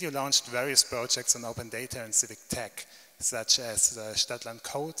 and you launched various projects on open data and civic tech, such as Stadtland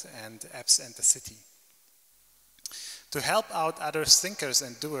Code and Apps and the City. To help out other thinkers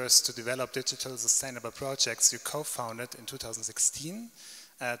and doers to develop digital sustainable projects, you co-founded in 2016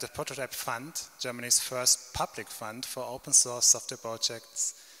 the Prototype Fund, Germany's first public fund for open source software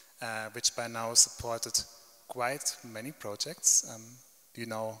projects, which by now supported quite many projects. Do you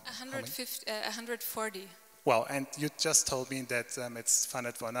know? 140. Well, and you just told me that it's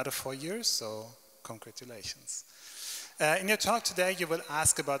funded for another 4 years, so congratulations. In your talk today, you will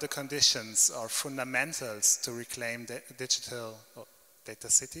ask about the conditions or fundamentals to reclaim digital data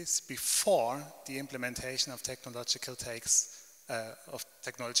cities before the implementation of technology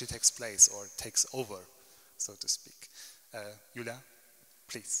takes place or takes over, so to speak. Julia,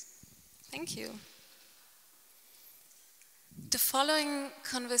 please. Thank you. The following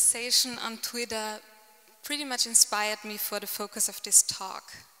conversation on Twitter pretty much inspired me for the focus of this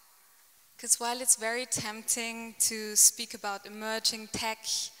talk. Because while it's very tempting to speak about emerging tech,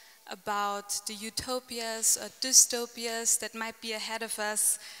 about the utopias or dystopias that might be ahead of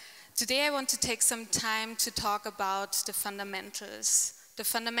us, today I want to take some time to talk about the fundamentals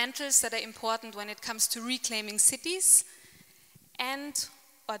that are important when it comes to reclaiming cities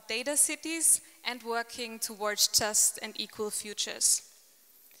or data cities and working towards just and equal futures.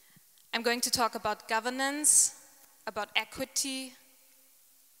 I'm going to talk about governance, about equity,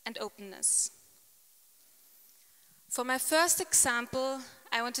 and openness. For my first example,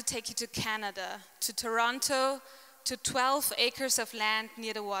 I want to take you to Canada, to Toronto, to 12 acres of land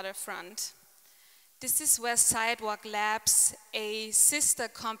near the waterfront. This is where Sidewalk Labs, a sister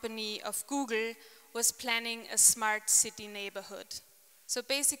company of Google, was planning a smart city neighborhood. So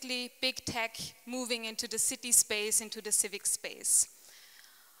basically, big tech moving into the city space, into the civic space.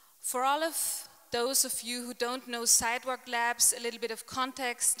 For all of those of you who don't know Sidewalk Labs, a little bit of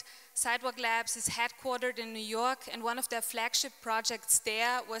context. Sidewalk Labs is headquartered in New York, and one of their flagship projects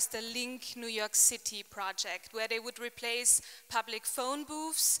there was the Link New York City project, where they would replace public phone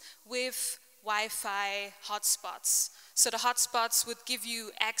booths with Wi-Fi hotspots. So the hotspots would give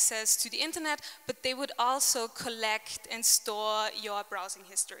you access to the internet, but they would also collect and store your browsing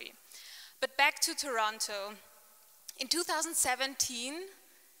history. But back to Toronto. In 2017,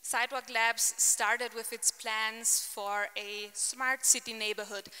 Sidewalk Labs started with its plans for a smart city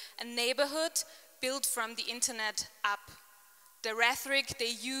neighborhood, a neighborhood built from the internet up. The rhetoric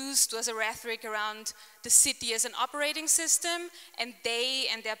they used was a rhetoric around the city as an operating system, and they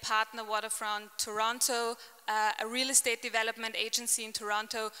and their partner Waterfront Toronto, a real estate development agency in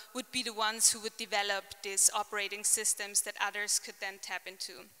Toronto, would be the ones who would develop these operating systems that others could then tap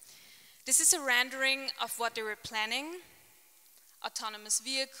into. This is a rendering of what they were planning: autonomous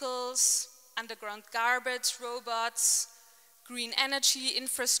vehicles, underground garbage robots, green energy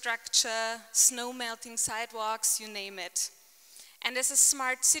infrastructure, snow melting sidewalks, you name it. And as a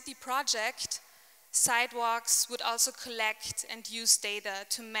smart city project, Sidewalks would also collect and use data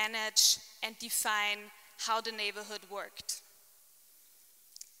to manage and define how the neighborhood worked.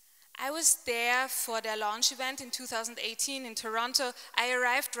 I was there for their launch event in 2018 in Toronto. I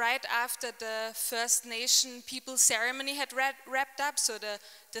arrived right after the First Nation people ceremony had wrapped up, so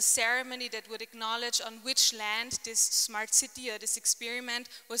the ceremony that would acknowledge on which land this smart city or this experiment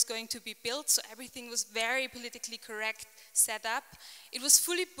was going to be built, so everything was very politically correct set up. It was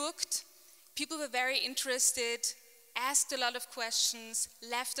fully booked. People were very interested, asked a lot of questions,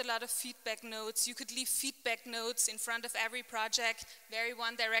 left a lot of feedback notes. You could leave feedback notes in front of every project, very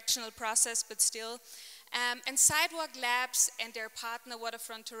one-directional process, but still. And Sidewalk Labs and their partner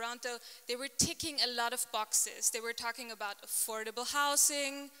Waterfront Toronto, they were ticking a lot of boxes. They were talking about affordable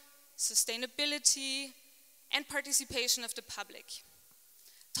housing, sustainability, and participation of the public.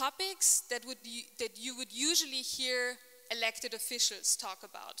 Topics that you would usually hear elected officials talk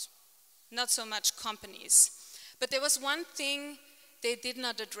about, not so much companies. But there was one thing they did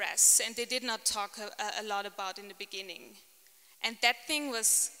not address and they did not talk a lot about in the beginning. And that thing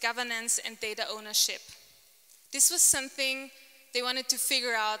was governance and data ownership. This was something they wanted to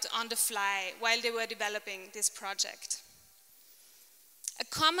figure out on the fly while they were developing this project. A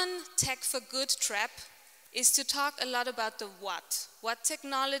common tech for good trap is to talk a lot about the what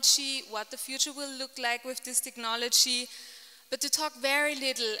technology, what the future will look like with this technology, but to talk very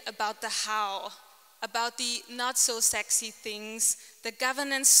little about the how, about the not so sexy things, the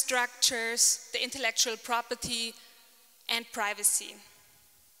governance structures, the intellectual property, and privacy.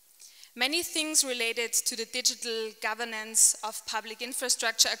 Many things related to the digital governance of public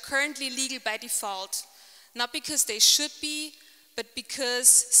infrastructure are currently legal by default, not because they should be, but because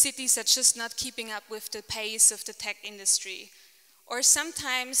cities are just not keeping up with the pace of the tech industry. Or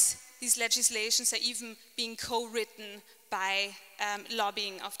sometimes these legislations are even being co-written by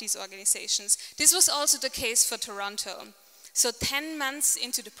lobbying of these organizations. This was also the case for Toronto. So 10 months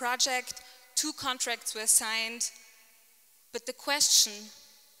into the project, 2 contracts were signed, but the question,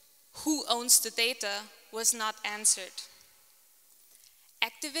 who owns the data, was not answered.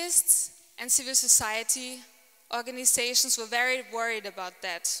 Activists and civil society organizations were very worried about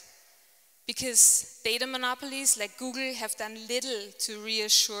that, because data monopolies like Google have done little to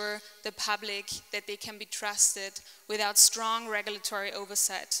reassure the public that they can be trusted without strong regulatory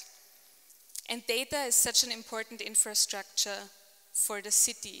oversight. And data is such an important infrastructure for the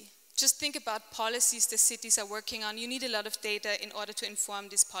city. Just think about policies the cities are working on. You need a lot of data in order to inform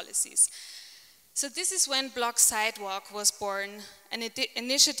these policies. So this is when Block Sidewalk was born, an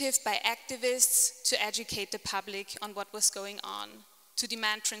initiative by activists to educate the public on what was going on, to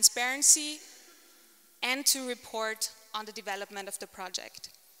demand transparency, and to report on the development of the project.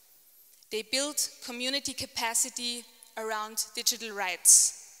 They built community capacity around digital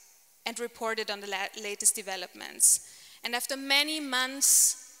rights and reported on the latest developments. And after many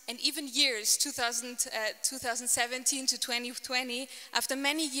months and even years, 2017 to 2020, after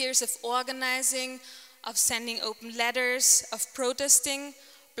many years of organizing, of sending open letters, of protesting,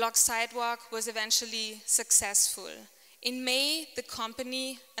 Block Sidewalk was eventually successful. In May, the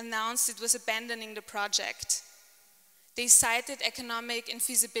company announced it was abandoning the project. They cited economic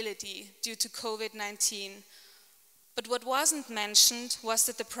infeasibility due to COVID-19. But what wasn't mentioned was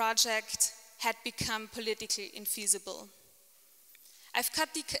that the project had become politically infeasible. I've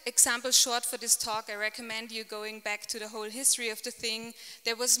cut the example short for this talk. I recommend you going back to the whole history of the thing.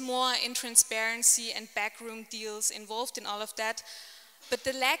 There was more in transparency and backroom deals involved in all of that. But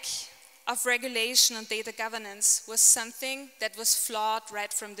the lack of regulation on data governance was something that was flawed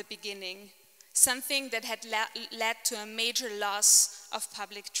right from the beginning. Something that had led to a major loss of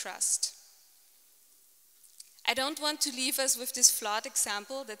public trust. I don't want to leave us with this flawed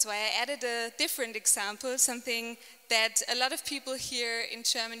example. That's why I added a different example, something that a lot of people here in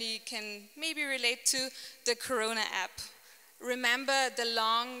Germany can maybe relate to, the Corona app. Remember the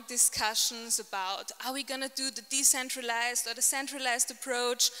long discussions about, are we going to do the decentralized or the centralized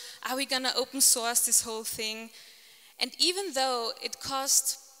approach? Are we going to open source this whole thing? And even though it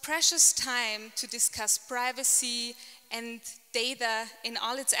cost precious time to discuss privacy and data in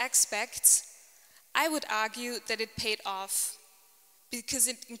all its aspects, I would argue that it paid off. because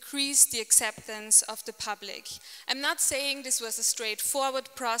it increased the acceptance of the public. I'm not saying this was a straightforward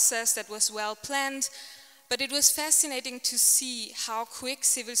process that was well planned, but it was fascinating to see how quick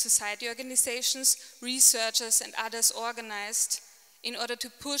civil society organizations, researchers and others organized in order to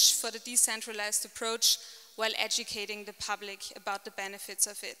push for the decentralized approach while educating the public about the benefits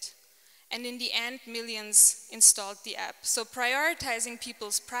of it. And in the end, millions installed the app. So prioritizing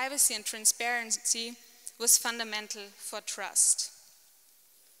people's privacy and transparency was fundamental for trust.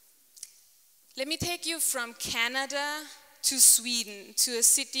 Let me take you from Canada to Sweden, to a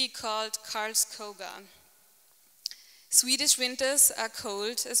city called Karlskoga. Swedish winters are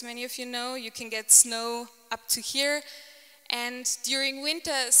cold, as many of you know. You can get snow up to here. And during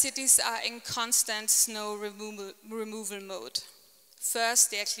winter, cities are in constant snow removal mode. First,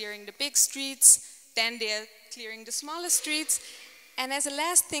 they are clearing the big streets, then they are clearing the smaller streets, and as a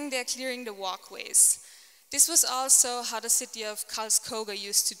last thing, they are clearing the walkways. This was also how the city of Karlskoga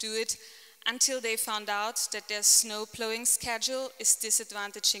used to do it, until they found out that their snow plowing schedule is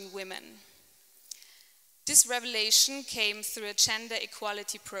disadvantaging women. This revelation came through a gender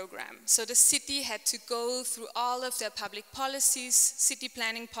equality program. So the city had to go through all of their public policies, city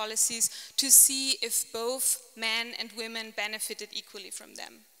planning policies, to see if both men and women benefited equally from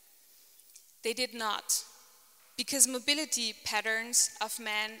them. They did not, because mobility patterns of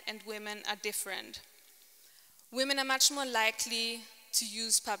men and women are different. Women are much more likely to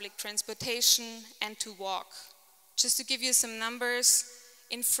use public transportation and to walk. Just to give you some numbers,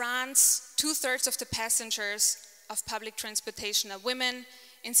 in France, 2/3 of the passengers of public transportation are women.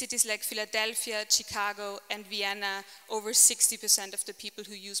 In cities like Philadelphia, Chicago, and Vienna, over 60% of the people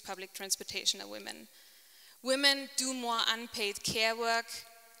who use public transportation are women. Women do more unpaid care work,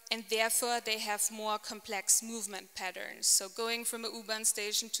 and therefore they have more complex movement patterns. So going from a U-Bahn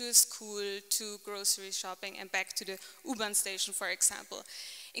station to a school, to grocery shopping, and back to the U-Bahn station, for example.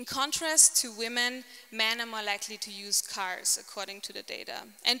 In contrast to women, men are more likely to use cars, according to the data.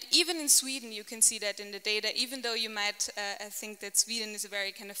 And even in Sweden, you can see that in the data, even though you might think that Sweden is a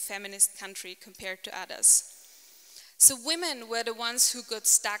very kind of feminist country compared to others. So women were the ones who got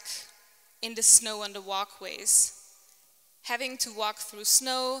stuck in the snow on the walkways. Having to walk through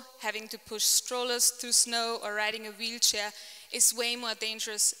snow, having to push strollers through snow, or riding a wheelchair is way more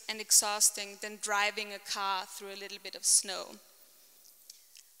dangerous and exhausting than driving a car through a little bit of snow.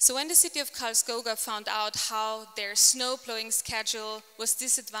 So when the city of Karlskoga found out how their snow plowing schedule was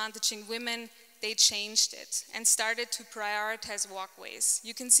disadvantaging women, they changed it and started to prioritize walkways.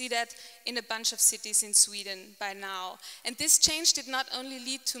 You can see that in a bunch of cities in Sweden by now. And this change did not only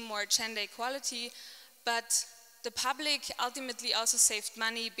lead to more gender equality, but the public ultimately also saved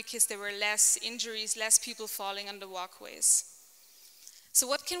money because there were less injuries, less people falling on the walkways. So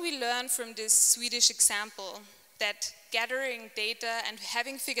what can we learn from this Swedish example? That gathering data and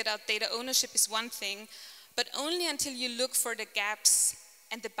having figured out data ownership is one thing, but only until you look for the gaps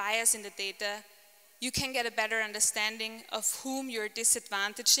and the bias in the data, you can get a better understanding of whom you're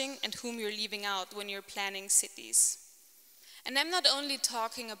disadvantaging and whom you're leaving out when you're planning cities. And I'm not only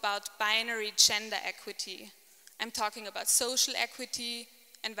talking about binary gender equity. I'm talking about social equity,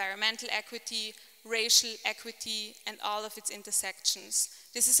 environmental equity, racial equity, and all of its intersections.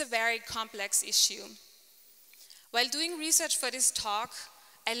 This is a very complex issue. While doing research for this talk,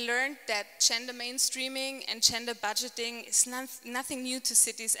 I learned that gender mainstreaming and gender budgeting is nothing new to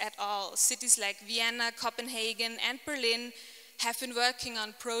cities at all. Cities like Vienna, Copenhagen, and Berlin have been working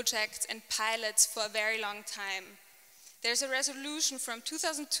on projects and pilots for a very long time. There's a resolution from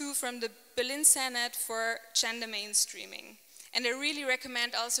 2002 from the Berlin Senate for gender mainstreaming. And I really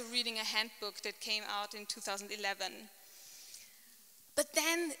recommend also reading a handbook that came out in 2011. But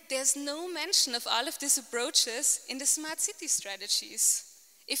then there's no mention of all of these approaches in the smart city strategies.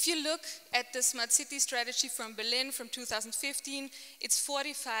 If you look at the smart city strategy from Berlin from 2015, it's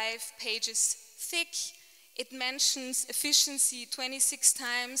 45 pages thick. It mentions efficiency 26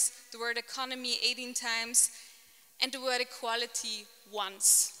 times, the word economy 18 times, and the word equality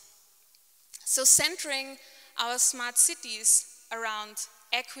once. So centering our smart cities around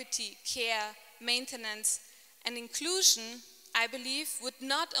equity, care, maintenance, and inclusion, I believe, would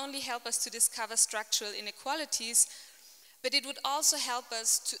not only help us to discover structural inequalities, but it would also help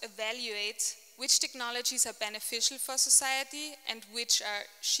us to evaluate which technologies are beneficial for society and which are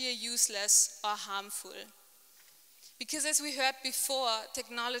sheer useless or harmful. Because as we heard before,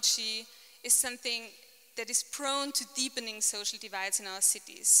 technology is something that is prone to deepening social divides in our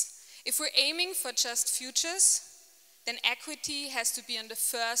cities. If we're aiming for just futures, then equity has to be on the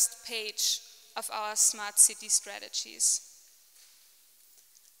first page of our smart city strategies.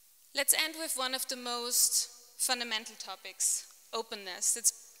 Let's end with one of the most fundamental topics, openness.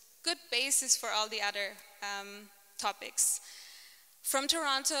 It's good basis for all the other topics. From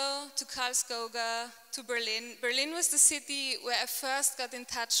Toronto to Karlskoga to Berlin, Berlin was the city where I first got in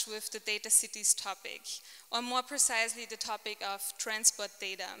touch with the data cities topic, or more precisely the topic of transport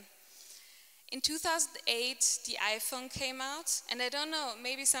data. In 2008, the iPhone came out, and I don't know,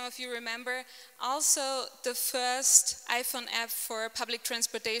 maybe some of you remember, also the first iPhone app for public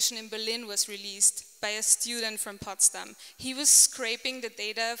transportation in Berlin was released by a student from Potsdam. He was scraping the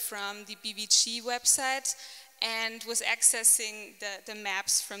data from the BVG website and was accessing the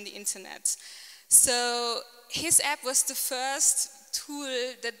maps from the internet. So his app was the first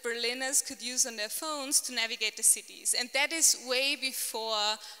tool that Berliners could use on their phones to navigate the cities. And that is way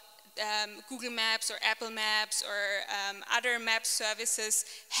before Google Maps or Apple Maps or other map services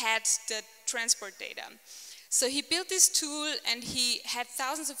had the transport data. So he built this tool and he had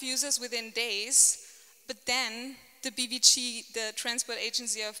thousands of users within days, but then the BVG, the transport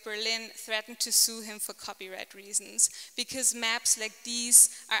agency of Berlin, threatened to sue him for copyright reasons because maps like these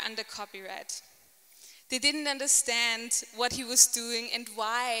are under copyright. They didn't understand what he was doing and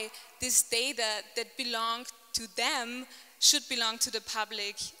why this data that belonged to them should belong to the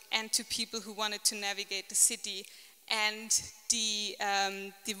public and to people who wanted to navigate the city. And the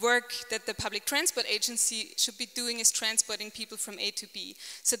work that the public transport agency should be doing is transporting people from A to B.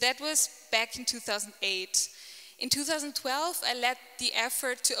 So that was back in 2008. In 2012, I led the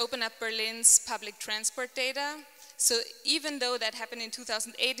effort to open up Berlin's public transport data. So even though that happened in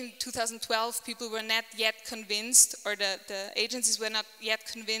 2008, in 2012, people were not yet convinced, or the agencies were not yet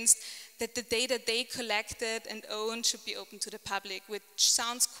convinced that the data they collected and owned should be open to the public, which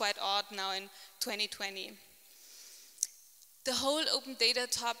sounds quite odd now in 2020. The whole open data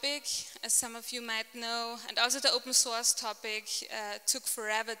topic, as some of you might know, and also the open source topic, took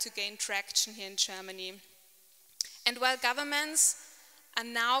forever to gain traction here in Germany. And while governments are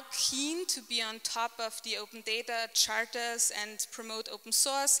now keen to be on top of the open data charters and promote open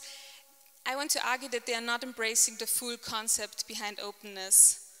source, I want to argue that they are not embracing the full concept behind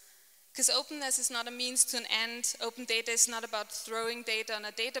openness. Because openness is not a means to an end. Open data is not about throwing data on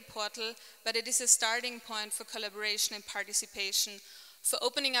a data portal, but it is a starting point for collaboration and participation, for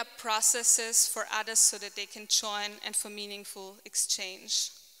opening up processes for others so that they can join, and for meaningful exchange.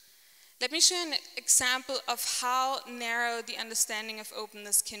 Let me show you an example of how narrow the understanding of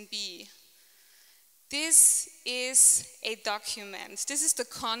openness can be. This is a document. This is the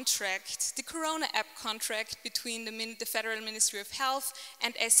contract, the Corona app contract between the Federal Ministry of Health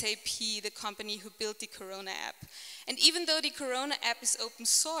and SAP, the company who built the Corona app. And even though the Corona app is open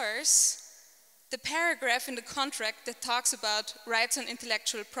source, the paragraph in the contract that talks about rights on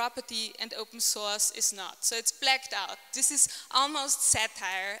intellectual property and open source is not. So it's blacked out. This is almost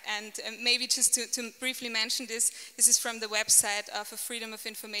satire, and maybe just to briefly mention this, this is from the website of a Freedom of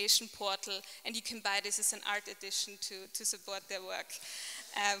Information portal, and you can buy this as an art edition to support their work,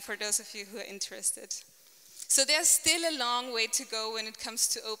 for those of you who are interested. So there's still a long way to go when it comes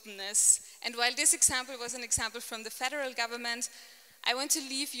to openness, and while this example was an example from the federal government, I want to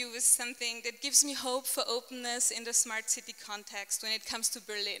leave you with something that gives me hope for openness in the smart city context when it comes to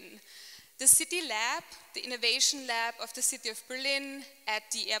Berlin. The City Lab, the innovation lab of the city of Berlin at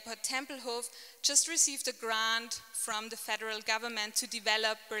the airport Tempelhof, just received a grant from the federal government to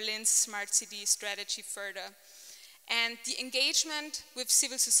develop Berlin's smart city strategy further. And the engagement with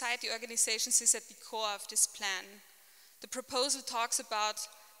civil society organizations is at the core of this plan. The proposal talks about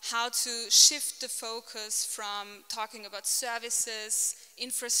how to shift the focus from talking about services,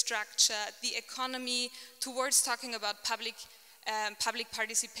 infrastructure, the economy, towards talking about public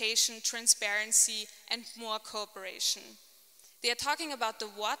participation, transparency, and more cooperation. They are talking about the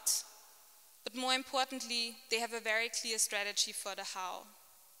what, but more importantly, they have a very clear strategy for the how.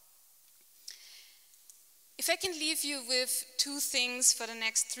 If I can leave you with two things for the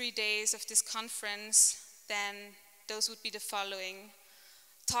next 3 days of this conference, then those would be the following.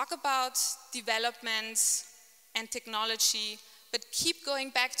 Talk about developments and technology, but keep going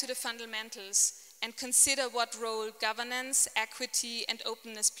back to the fundamentals and consider what role governance, equity, and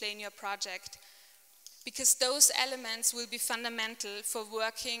openness play in your project. Because those elements will be fundamental for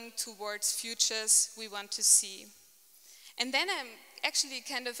working towards futures we want to see. And then I'm actually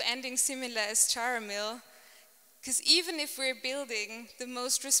kind of ending similar as Jaromil, because even if we're building the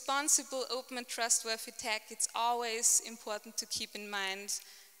most responsible, open, and trustworthy tech, it's always important to keep in mind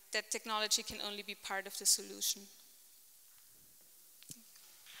that technology can only be part of the solution.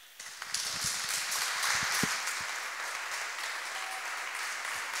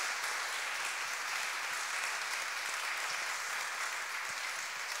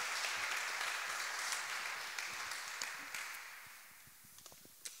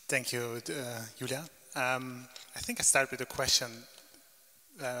 Thank you, Julia. I think I start with a question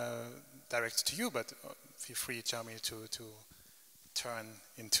directed to you, but feel free, Jaromil, to turn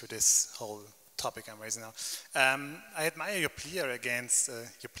into this whole topic I'm raising now. I admire your plea against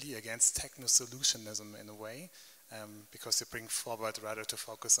techno-solutionism in a way, because you bring forward rather to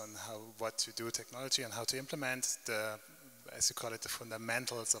focus on what to do technology and how to implement the, as you call it, the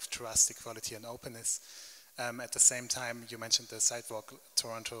fundamentals of trust, equality, and openness. At the same time, you mentioned the Sidewalk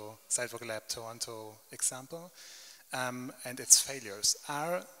Lab Toronto example, and its failures.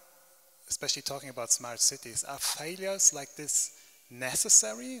 Especially talking about smart cities, are failures like this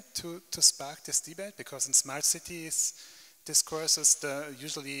necessary to spark this debate? Because in smart cities, discourses, the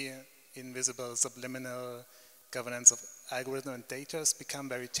usually invisible, subliminal governance of algorithm and data become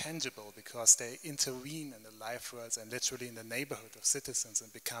very tangible because they intervene in the life worlds and literally in the neighborhood of citizens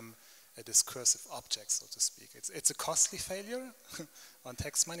and become a discursive object, so to speak. It's a costly failure on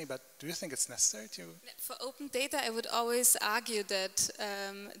tax money, but do you think it's necessary to? For open data, I would always argue that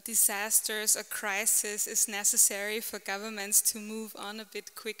disasters or crisis is necessary for governments to move on a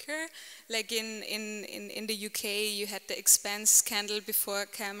bit quicker. Like in the UK, you had the expense scandal before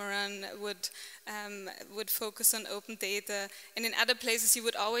Cameron would focus on open data, and in other places you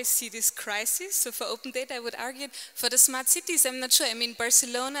would always see this crisis. So for open data, I would argue it. For the smart cities, I'm not sure. I mean,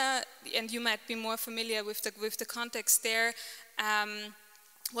 Barcelona, and you might be more familiar with the context there.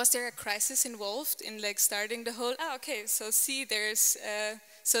 Was there a crisis involved in like starting the whole? Okay, so see,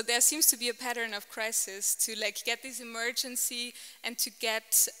 so there seems to be a pattern of crisis to like get this emergency and to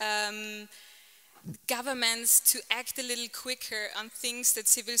get governments to act a little quicker on things that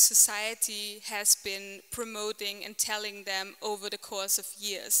civil society has been promoting and telling them over the course of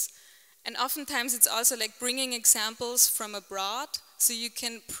years. And oftentimes it's also like bringing examples from abroad, so you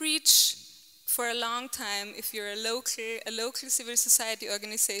can preach for a long time if you're a local civil society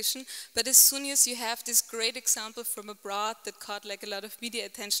organization, but as soon as you have this great example from abroad that caught like a lot of media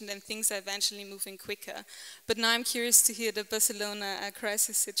attention, then things are eventually moving quicker. But now I'm curious to hear the Barcelona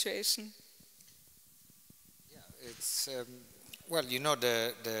crisis situation. It's, well, you know,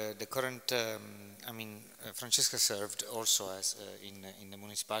 the current, I mean, Francesca served also as in the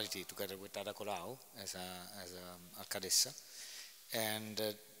municipality together with Ada Colau as a alcaldessa, and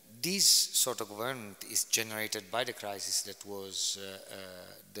this sort of government is generated by the crisis that was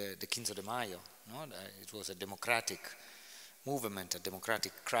the 15 de Mayo. No? It was a democratic movement, a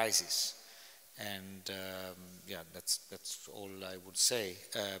democratic crisis, and yeah, that's all I would say.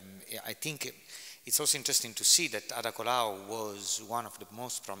 I think it's also interesting to see that Ada Colau was one of the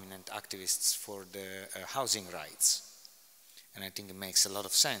most prominent activists for the housing rights, and I think it makes a lot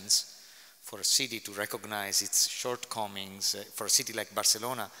of sense for a city to recognize its shortcomings, for a city like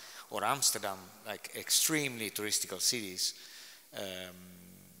Barcelona or Amsterdam, like extremely touristical cities,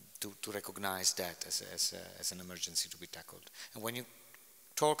 to recognize that as an emergency to be tackled. And when you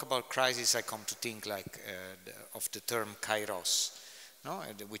talk about crisis, I come to think like of the term kairos, no?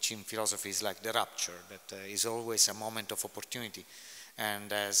 Which in philosophy is like the rapture, that is always a moment of opportunity.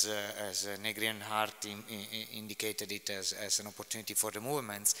 And as Negri and Hart indicated it as an opportunity for the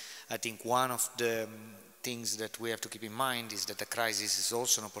movements, I think one of the things that we have to keep in mind is that the crisis is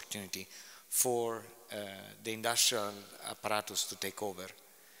also an opportunity for the industrial apparatus to take over.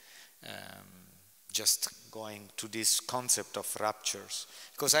 Just going to this concept of ruptures,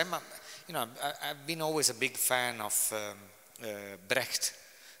 because I've been always a big fan of Brecht,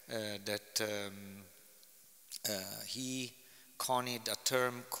 that he coined a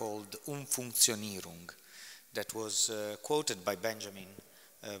term called Umfunktionierung that was quoted by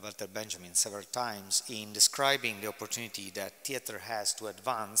Walter Benjamin several times in describing the opportunity that theater has to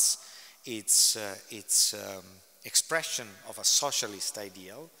advance its expression of a socialist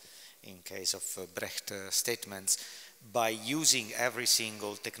ideal, in case of Brecht statements, by using every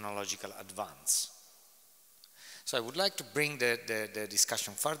single technological advance. So I would like to bring the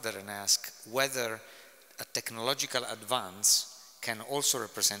discussion further and ask whether a technological advance can also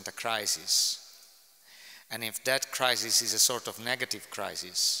represent a crisis, and if that crisis is a sort of negative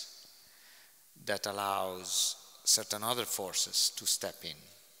crisis that allows certain other forces to step in,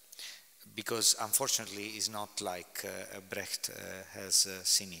 because unfortunately it's not like Brecht has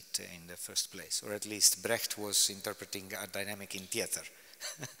seen it in the first place, or at least Brecht was interpreting a dynamic in theater,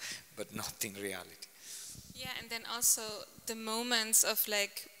 but not in reality. Yeah, and then also the moments of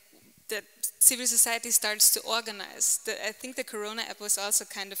like that civil society starts to organize. I think the Corona app was also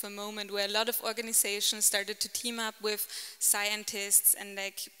kind of a moment where a lot of organizations started to team up with scientists and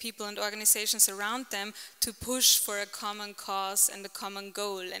like people and organizations around them to push for a common cause and a common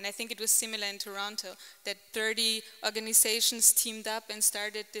goal. And I think it was similar in Toronto, that 30 organizations teamed up and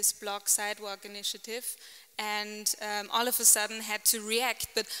started this Block Sidewalk initiative, and all of a sudden had to react.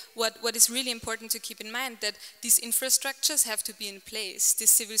 But what is really important to keep in mind, that these infrastructures have to be in place.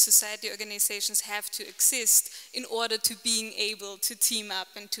 These civil society organizations have to exist in order to being able to team up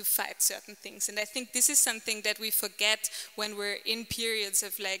and to fight certain things. And I think this is something that we forget when we're in periods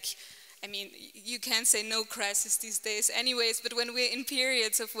of like, I mean, you can't say no crisis these days anyways, but when we're in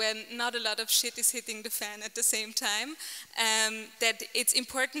periods of when not a lot of shit is hitting the fan at the same time, that it's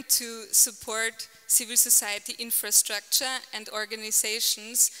important to support civil society infrastructure and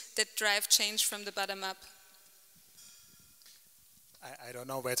organizations that drive change from the bottom up. I don't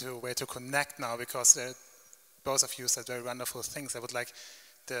know where to connect now, because both of you said very wonderful things. I would like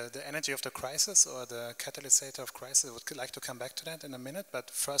the energy of the crisis, or the catalyst of crisis. I would like to come back to that in a minute, but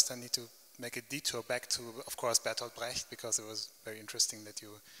first I need to make a detour back to, of course, Bertolt Brecht, because it was very interesting that you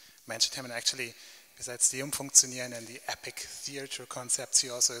mentioned him. And actually, besides the Umfunktionieren and the epic theater concepts, he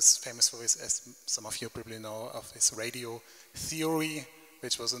also is famous for his, as some of you probably know, of his radio theory,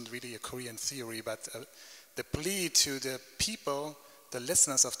 which wasn't really a Korean theory, but the plea to the people, the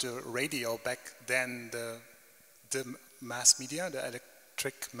listeners of the radio back then, the mass media, the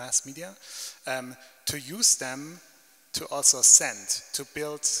electric mass media, to use them to also send, to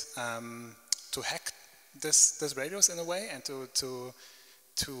build, to hack these radios in a way, and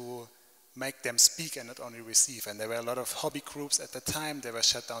to make them speak and not only receive. And there were a lot of hobby groups at the time. They were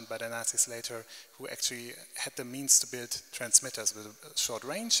shut down by the Nazis later, who actually had the means to build transmitters with a short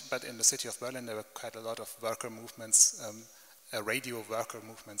range. But in the city of Berlin, there were quite a lot of worker movements, radio worker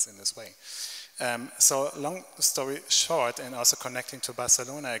movements in this way. So long story short, and also connecting to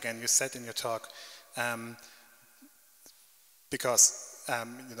Barcelona again, you said in your talk, because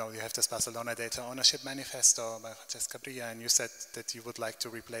you know, you have this Barcelona Data Ownership Manifesto by Francesca Bria, and you said that you would like to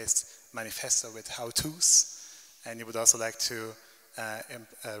replace manifesto with how-tos, and you would also like to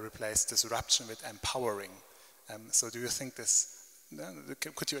replace disruption with empowering. So do you think this,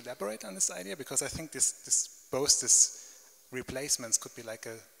 could you elaborate on this idea? Because I think both these replacements could be like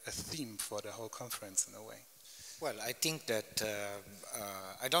a theme for the whole conference in a way. Well, I think that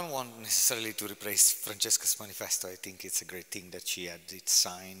I don't want necessarily to replace Francesca's manifesto. I think it's a great thing that she had it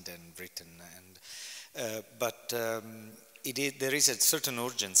signed and written, and but there is a certain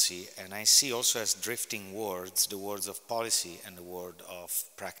urgency, and I see also as drifting words, the words of policy and the word of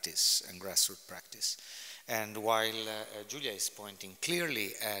practice and grassroots practice. And while Julia is pointing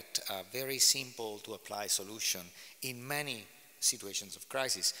clearly at a very simple to apply solution in many situations of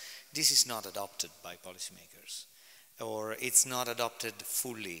crisis, this is not adopted by policymakers, or it's not adopted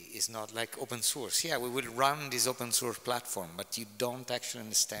fully. It's not like open source. Yeah, we will run this open source platform, but you don't actually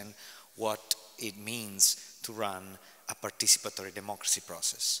understand what it means to run a participatory democracy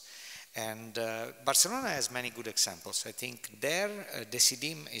process. And Barcelona has many good examples. I think there,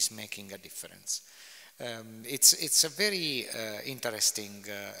 Decidim is making a difference. It's a very interesting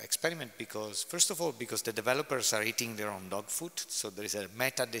experiment, because, first of all, because the developers are eating their own dog food, so there is a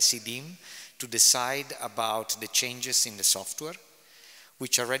meta-decidim to decide about the changes in the software,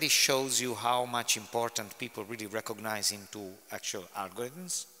 which already shows you how much important people really recognize into actual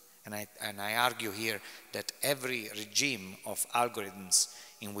algorithms. And I argue here that every regime of algorithms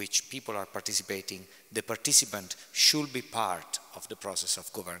in which people are participating, the participant should be part of the process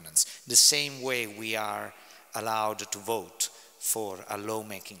of governance, the same way we are allowed to vote for a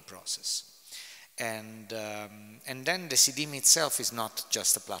lawmaking process. And then the CDM itself is not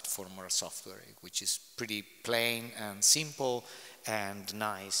just a platform or a software, which is pretty plain and simple and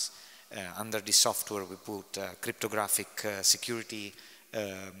nice. Under the software we put cryptographic security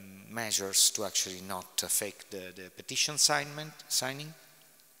measures to actually not fake the petition signing.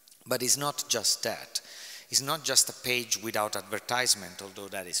 But it's not just that. It's not just a page without advertisement, although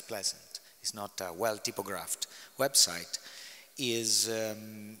that is pleasant. It's not a well-typographed website. It's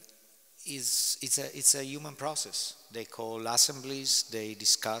a human process. They call assemblies, they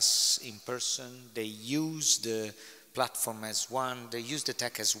discuss in person, they use the platform as one, they use the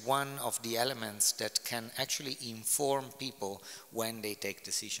tech as one of the elements that can actually inform people when they take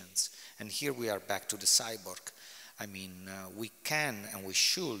decisions. And here we are back to the cyborg. I mean, we can and we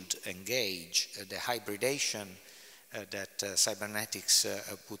should engage the hybridation that cybernetics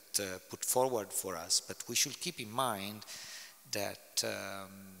put forward for us, but we should keep in mind that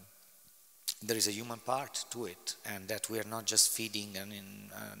there is a human part to it, and that we are not just feeding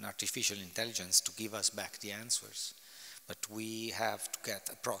an artificial intelligence to give us back the answers, but we have to get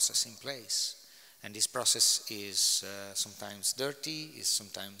a process in place. And this process is sometimes dirty, is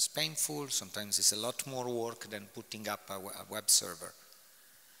sometimes painful, sometimes it's a lot more work than putting up a web server.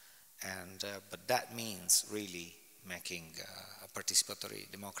 And, but that means really making a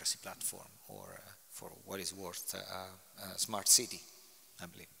participatory democracy platform, or for what is worth a smart city, I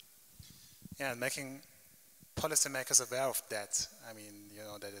believe. Yeah, and making policymakers aware of that. I mean, you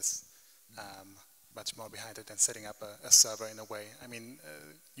know, that is much more behind it than setting up a server in a way. I mean,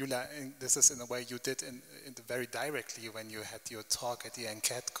 Jula, this is in a way you did in very directly when you had your talk at the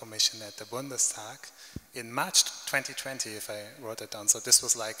Enquete Commission at the Bundestag in March 2020, if I wrote it down. So this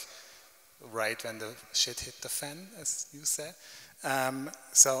was like right when the shit hit the fan, as you said.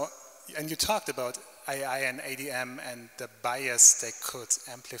 And you talked about AI and ADM and the bias they could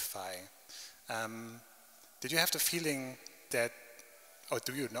amplify. Did you have the feeling that, or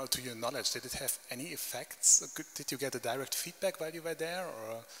do you know, to your knowledge, did it have any effects? Did you get a direct feedback while you were there,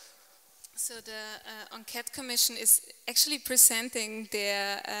 or? So the Enquete Commission is actually presenting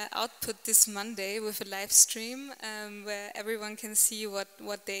their output this Monday with a live stream where everyone can see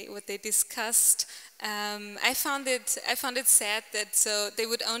what they discussed. I found it sad that so they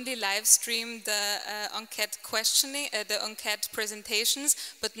would only live stream the enquete questioning, the enquete presentations,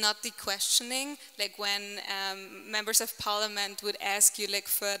 but not the questioning. Like when members of parliament would ask you like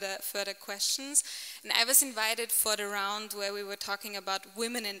further questions. And I was invited for the round where we were talking about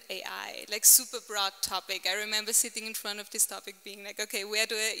women and AI, like super broad topic. I remember sitting in front of this topic being like, okay, where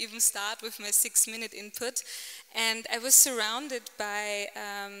do I even start with my 6-minute input? And I was surrounded by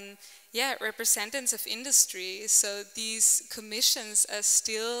representatives of industry. So these commissions are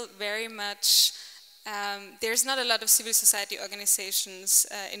still very much, there's not a lot of civil society organizations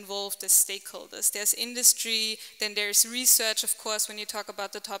involved as stakeholders. There's industry, then there's research, of course, when you talk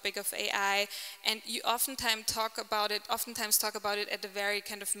about the topic of AI, and you oftentimes talk about it at a very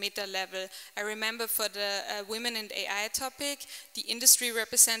kind of meta level. I remember for the women and AI topic, the industry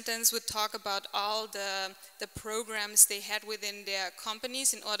representatives would talk about all the programs they had within their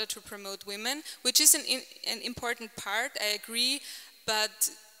companies in order to promote women, which is an important part, I agree, but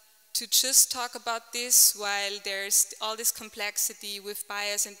to just talk about this while there's all this complexity with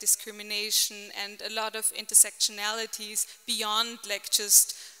bias and discrimination and a lot of intersectionalities beyond like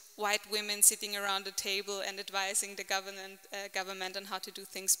just white women sitting around a table and advising the government on how to do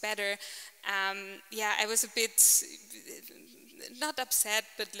things better. I was a bit, not upset,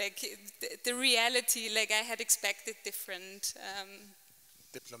 but like the reality, like I had expected different.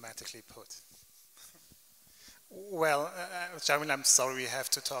 Diplomatically put. Well, Jaromil, I'm sorry we have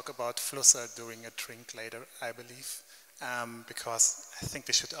to talk about Flusser during a drink later, I believe, because I think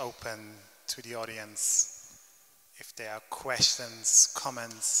we should open to the audience if there are questions,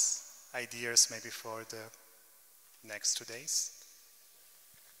 comments, ideas maybe for the next 2 days.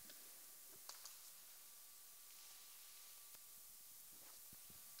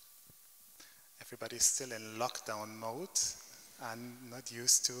 Everybody's still in lockdown mode and not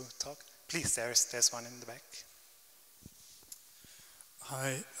used to talk. Please, there's one in the back.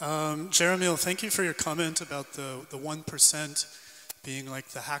 Hi, Jaromil, thank you for your comment about the 1% being like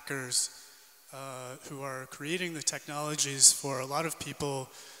the hackers who are creating the technologies for a lot of people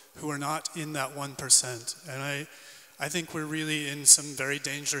who are not in that 1%. And I think we're really in some very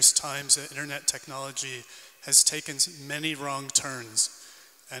dangerous times. That internet technology has taken many wrong turns,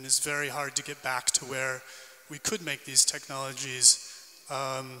 and it's very hard to get back to where we could make these technologies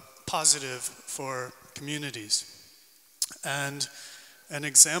positive for communities. And an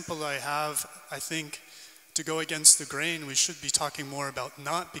example I have, I think, to go against the grain, we should be talking more about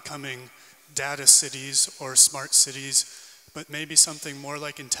not becoming data cities or smart cities, but maybe something more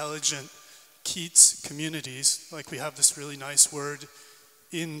like intelligent Keats communities, like we have this really nice word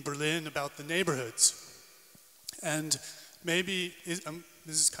in Berlin about the neighborhoods. And maybe, this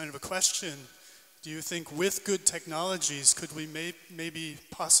is kind of a question, do you think with good technologies, could we maybe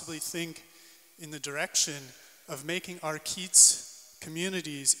possibly think in the direction of making our Keats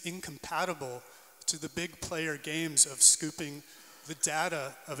communities incompatible to the big player games of scooping the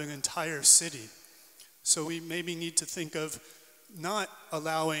data of an entire city? So we maybe need to think of not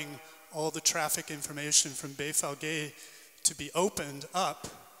allowing all the traffic information from BVG to be opened up,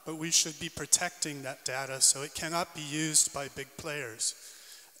 but we should be protecting that data so it cannot be used by big players.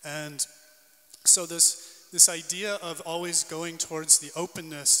 And so this idea of always going towards the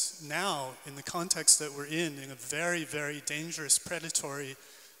openness now in the context that we're in a very, very dangerous predatory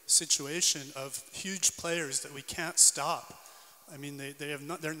situation of huge players that we can't stop, I mean,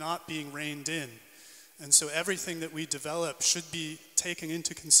 they're not being reined in. And so everything that we develop should be taking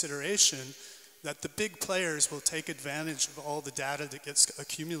into consideration that the big players will take advantage of all the data that gets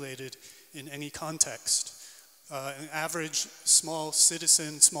accumulated in any context. An average small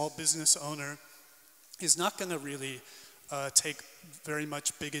citizen, small business owner is not going to really take very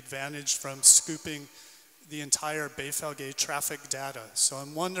much big advantage from scooping the entire Beifalgate traffic data. So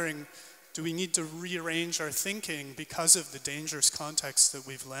I'm wondering, do we need to rearrange our thinking because of the dangerous context that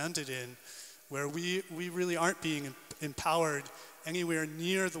we've landed in, where we really aren't being empowered anywhere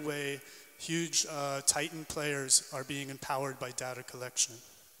near the way huge titan players are being empowered by data collection?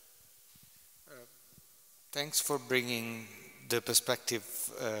 Thanks for bringing the perspective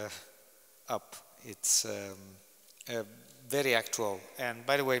up. It's very actual. And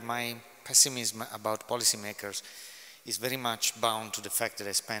by the way, my pessimism about policymakers is very much bound to the fact that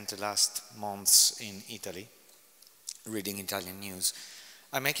I spent the last months in Italy reading Italian news.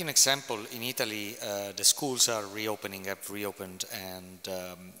 I make an example. In Italy, the schools are have reopened, and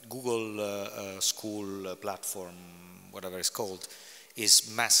Google School platform, whatever it's called,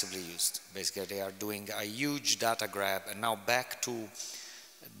 is massively used. Basically, they are doing a huge data grab, and now back to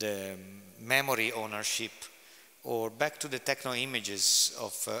the memory ownership, or back to the techno images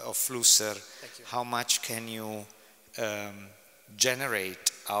of Flusser. How much can you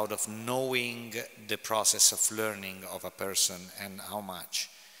generate out of knowing the process of learning of a person, and how much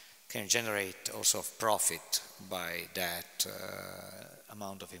can you generate also of profit by that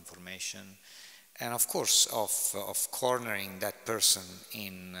amount of information, and of course of cornering that person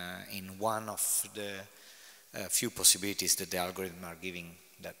in one of the few possibilities that the algorithm are giving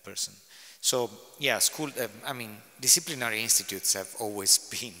that person. So yeah, I mean, disciplinary institutes have always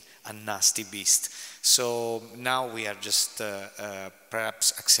been a nasty beast. So now we are just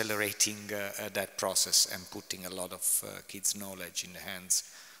perhaps accelerating that process and putting a lot of kids' knowledge in the hands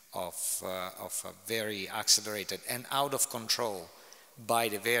of a very accelerated and out of control by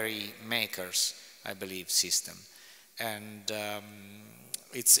the very makers, I believe, system. And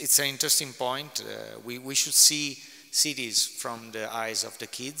it's an interesting point. We should see cities from the eyes of the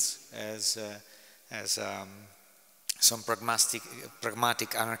kids, as some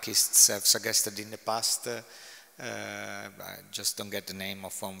pragmatic anarchists have suggested in the past. I just don't get the name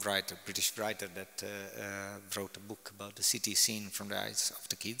of one writer, British writer, that wrote a book about the city scene from the eyes of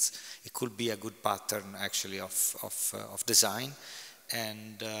the kids. It could be a good pattern, actually, of design.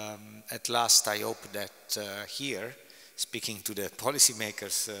 And at last, I hope that here, speaking to the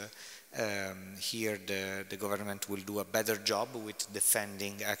policymakers, here the government will do a better job with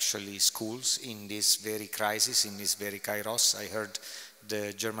defending actually schools in this very crisis, in this very kairos. I heard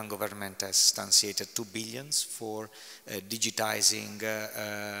the German government has instantiated 2 billion for digitizing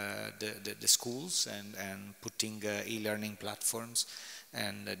the schools and putting e-learning platforms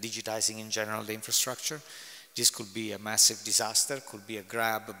and digitizing in general the infrastructure. This could be a massive disaster, could be a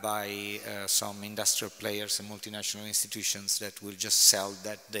grab by some industrial players and multinational institutions that will just sell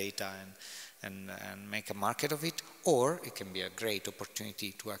that data and make a market of it, or it can be a great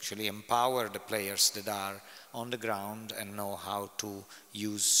opportunity to actually empower the players that are on the ground and know how to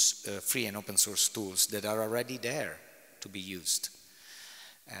use free and open source tools that are already there to be used.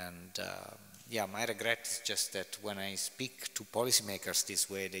 And yeah, my regret is just that when I speak to policymakers this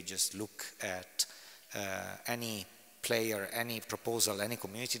way, they just look at any player, any proposal, any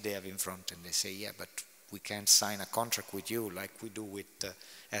community they have in front, and they say, yeah, but we can't sign a contract with you like we do with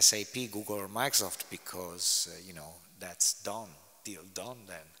SAP, Google, or Microsoft, because you know, that's done, deal done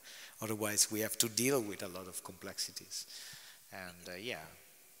then. Otherwise, we have to deal with a lot of complexities. And yeah,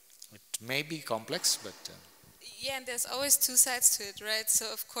 it may be complex, but yeah, and there's always two sides to it, right?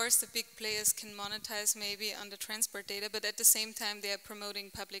 So of course the big players can monetize maybe on the transport data, but at the same time they are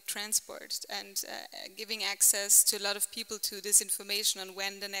promoting public transport and giving access to a lot of people to this information on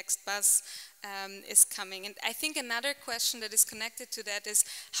when the next bus is coming. And I think another question that is connected to that is,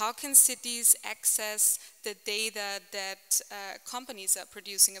 how can cities access the data that companies are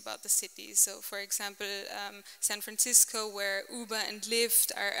producing about the city? So for example, San Francisco, where Uber and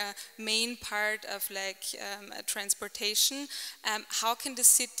Lyft are a main part of like transportation, how can the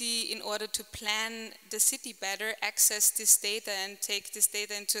city, in order to plan the city better, access this data and take this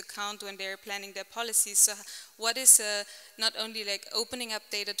data into account when they're planning their policies? So what is not only like opening up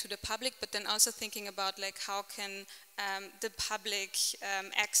data to the public, but then also thinking about like how can the public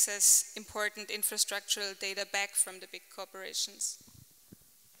access important infrastructural data back from the big corporations?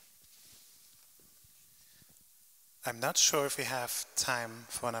 I'm not sure if we have time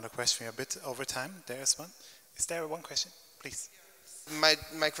for another question. We're a bit over time. There is one. Is there one question? Please.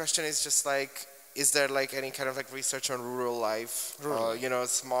 My question is just like, is there like any kind of like research on rural life, you know,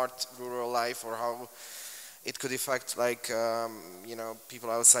 smart rural life, or how it could affect like, you know, people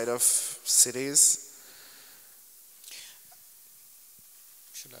outside of cities?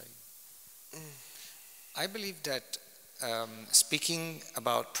 Should I believe that speaking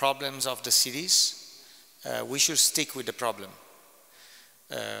about problems of the cities, we should stick with the problem.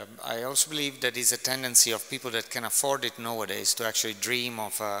 I also believe that is a tendency of people that can afford it nowadays to actually dream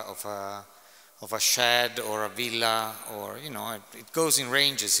of a shed or a villa, or, you know, it goes in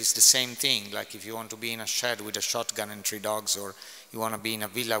ranges. It's the same thing. Like if you want to be in a shed with a shotgun and 3 dogs, or you want to be in a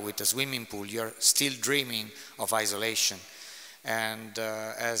villa with a swimming pool, you're still dreaming of isolation. And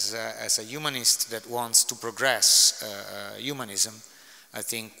as a humanist that wants to progress humanism, I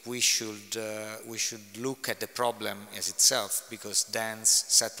think we should look at the problem as itself, because dense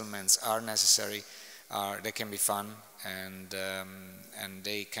settlements are necessary, they can be fun, and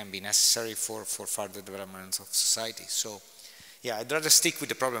they can be necessary for further development of society. So yeah, I'd rather stick with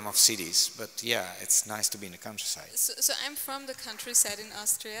the problem of cities, but yeah, it's nice to be in the countryside. So I'm from the countryside in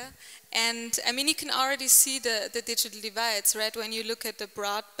Austria, and I mean, you can already see the digital divides, right, when you look at the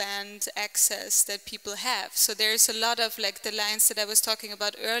broadband access that people have. So there's a lot of, like, the lines that I was talking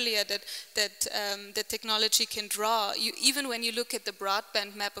about earlier that technology can draw. Even when you look at the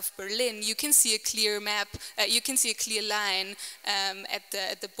broadband map of Berlin, you can see a clear map, you can see a clear line at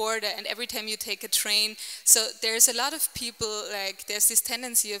the border, and every time you take a train. So there's a lot of people, like, there's this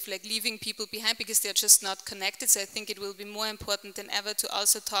tendency of, like, leaving people behind because they're just not connected. So I think it will be more important than ever to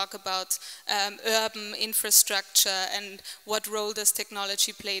also talk about urban infrastructure and what role does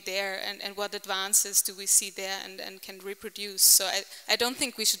technology play there, and what advances do we see there and can reproduce. So I don't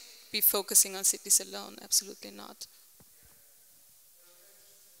think we should be focusing on cities alone, absolutely not.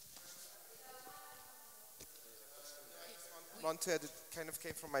 Want to add, it kind of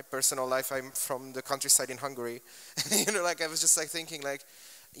came from my personal life. I'm from the countryside in Hungary. You know, like, I was just like thinking, like,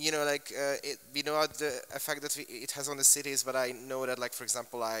 you know, like, we know the effect that it has on the cities, but I know that, like, for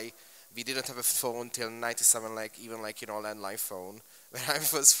example, we didn't have a phone till 97, like, even, like, you know, landline phone where I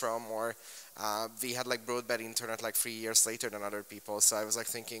was from, or we had, like, broadband internet, like, 3 years later than other people. So I was, like,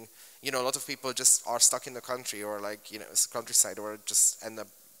 thinking, you know, a lot of people just are stuck in the country, or, like, you know, it's countryside, or just end up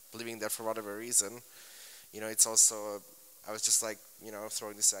living there for whatever reason. You know, it's also, I was just, like, you know,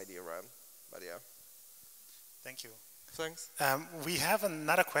 throwing this idea around, but yeah. Thank you. Thanks. We have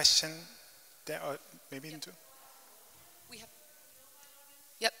another question there, or maybe in two. We have.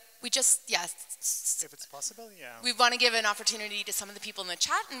 Yep. We just, yes. If it's possible, yeah. We want to give an opportunity to some of the people in the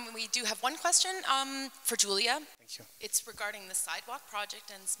chat, and we do have one question for Julia. Thank you. It's regarding the sidewalk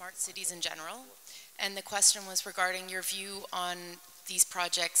project and smart cities in general. And the question was regarding your view on these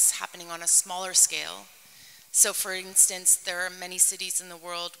projects happening on a smaller scale. So for instance, there are many cities in the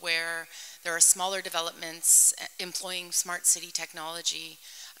world where there are smaller developments employing smart city technology.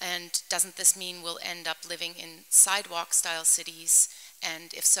 And doesn't this mean we'll end up living in sidewalk style cities?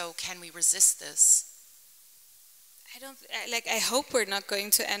 And if so, can we resist this? I hope we're not going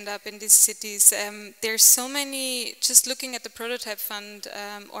to end up in these cities. There's so many, just looking at the Prototype Fund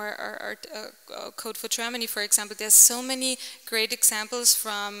or Code for Germany, for example, there's so many great examples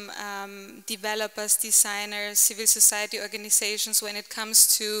from developers, designers, civil society organizations when it comes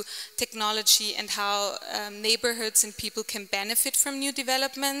to technology and how neighborhoods and people can benefit from new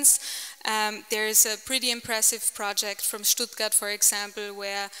developments. There's a pretty impressive project from Stuttgart, for example,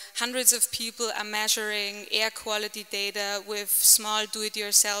 where hundreds of people are measuring air quality data with small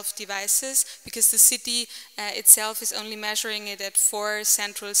do-it-yourself devices, because the city itself is only measuring it at 4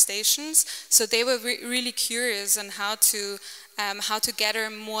 central stations. So they were really curious on how to gather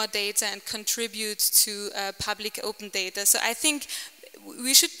more data and contribute to public open data. So I think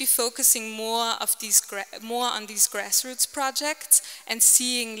we should be focusing more on these grassroots projects and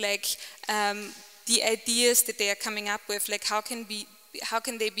seeing, like, the ideas that they are coming up with, like how can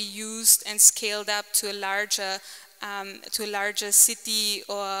they be used and scaled up to a larger city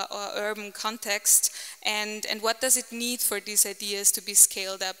or urban context, and what does it need for these ideas to be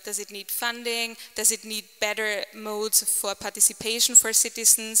scaled up? Does it need funding? Does it need better modes for participation for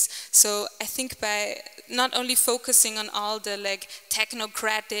citizens? So I think by not only focusing on all the, like,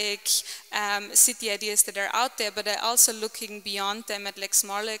 technocratic city ideas that are out there, but also looking beyond them at, like,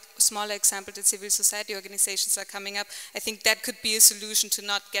 smaller examples that civil society organizations are coming up. I think that could be a solution to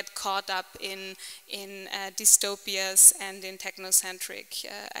not get caught up in dystopias and in technocentric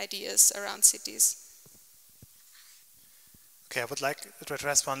ideas around cities. Okay, I would like to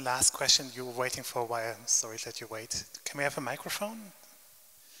address one last question. You were waiting for a while. I'm sorry to let you wait. Can we have a microphone?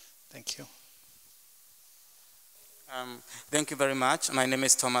 Thank you. Thank you very much. My name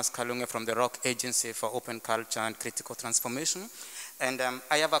is Thomas Kalunge from the Rock Agency for Open Culture and Critical Transformation. And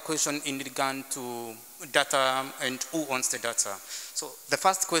I have a question in regard to data and who owns the data. So the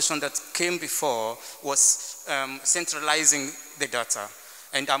first question that came before was centralizing the data.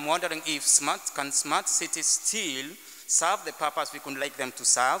 And I'm wondering if can smart cities still serve the purpose we could like them to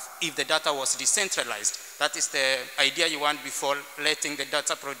serve if the data was decentralized? That is the idea you want before letting the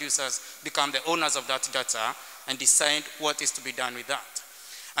data producers become the owners of that data and decide what is to be done with that.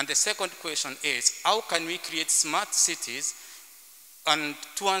 And the second question is, how can we create smart cities and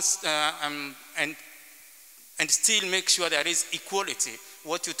still make sure there is equality?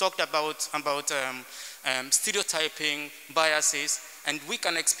 What you talked about stereotyping, biases, and we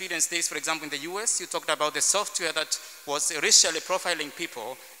can experience this, for example, in the US, you talked about the software that was racially profiling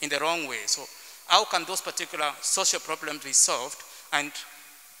people in the wrong way. So how can those particular social problems be solved?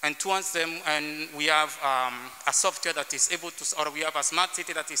 And towards them, and we have a software that is able to, or we have a smart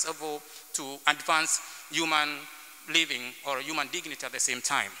city that is able to advance human living or human dignity at the same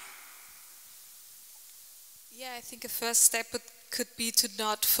time. Yeah, I think a first step could be to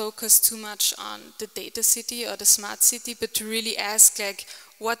not focus too much on the data city or the smart city, but to really ask, like,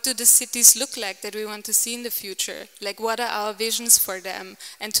 what do the cities look like that we want to see in the future? Like, what are our visions for them?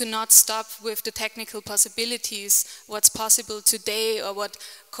 And to not stop with the technical possibilities, what's possible today or what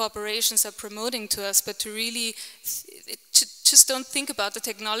corporations are promoting to us, but to really just don't think about the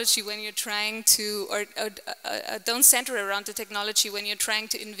technology when you're trying to, or don't center around the technology when you're trying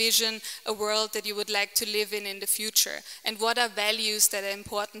to envision a world that you would like to live in the future. And what are values that are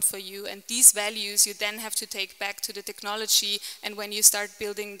important for you? And these values you then have to take back to the technology, and when you start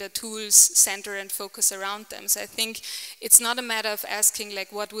building the tools, center and focus around them. So I think it's not a matter of asking,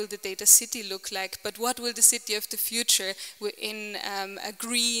 like, what will the data city look like, but what will the city of the future in a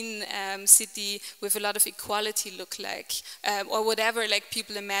green city with a lot of equality look like? Or whatever, like,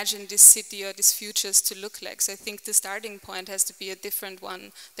 people imagine this city or these futures to look like. So I think the starting point has to be a different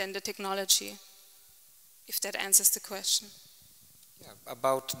one than the technology, if that answers the question. Yeah,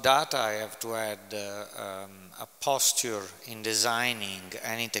 about data, I have to add a posture in designing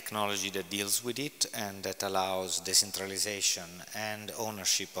any technology that deals with it and that allows decentralization and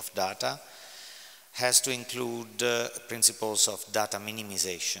ownership of data has to include principles of data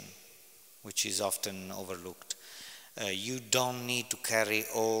minimization, which is often overlooked. You don't need to carry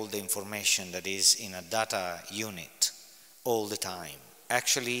all the information that is in a data unit all the time.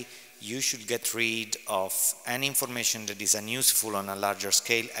 Actually, you should get rid of any information that is unuseful on a larger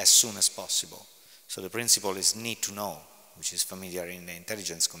scale as soon as possible. So the principle is need to know, which is familiar in the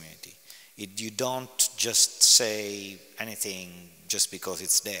intelligence community. You don't just say anything just because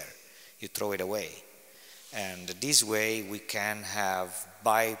it's there. You throw it away. And this way we can have,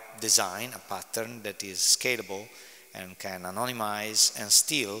 by design, a pattern that is scalable and can anonymize and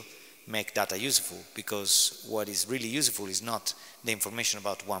still make data useful, because what is really useful is not the information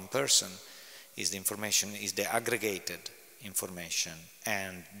about one person, is the aggregated information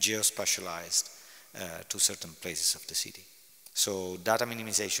and geospatialized to certain places of the city. So data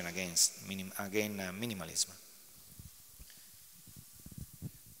minimization against minimalism.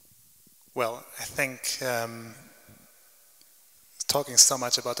 Well, I think talking so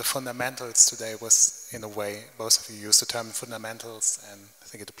much about the fundamentals today was, in a way, both of you used the term fundamentals, and I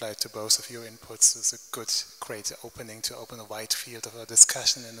think it applied to both of your inputs. It was a good, great opening to open a wide field of our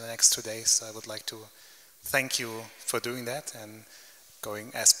discussion in the next 2 days. So I would like to thank you for doing that and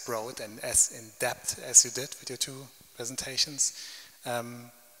going as broad and as in depth as you did with your two presentations.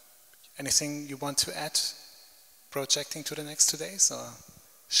 Anything you want to add, projecting to the next 2 days, or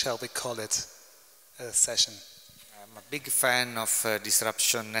shall we call it a session? I'm a big fan of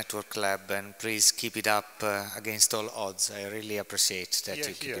Disruption Network Lab, and please keep it up against all odds. I really appreciate that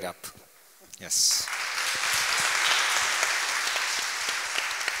you keep it up. Yes.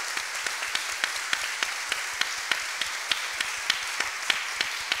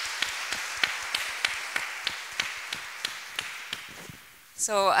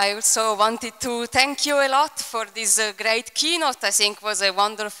 So I also wanted to thank you a lot for this great keynote. I think it was a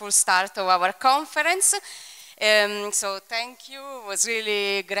wonderful start of our conference. So thank you, it was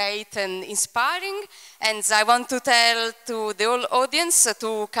really great and inspiring. And I want to tell to the whole audience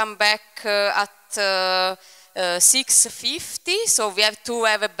to come back at 6:50. So we have to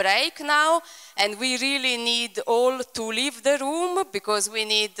have a break now. And we really need all to leave the room because we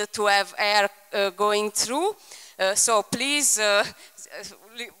need to have air going through. So please,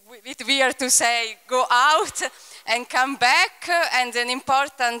 it's weird to say, go out and come back. And an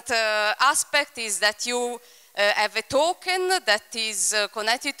important aspect is that you have a token that is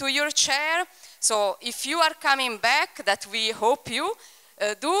connected to your chair. So if you are coming back, that we hope you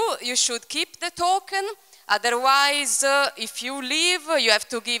do, you should keep the token. Otherwise, if you leave, you have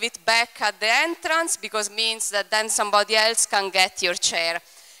to give it back at the entrance, because it means that then somebody else can get your chair.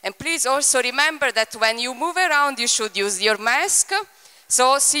 And please also remember that when you move around, you should use your mask.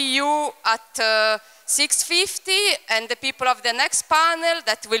 So see you at 6:50, and the people of the next panel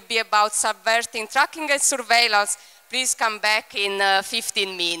that will be about subverting tracking and surveillance, please come back in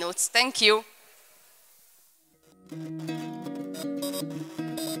 15 minutes. Thank you.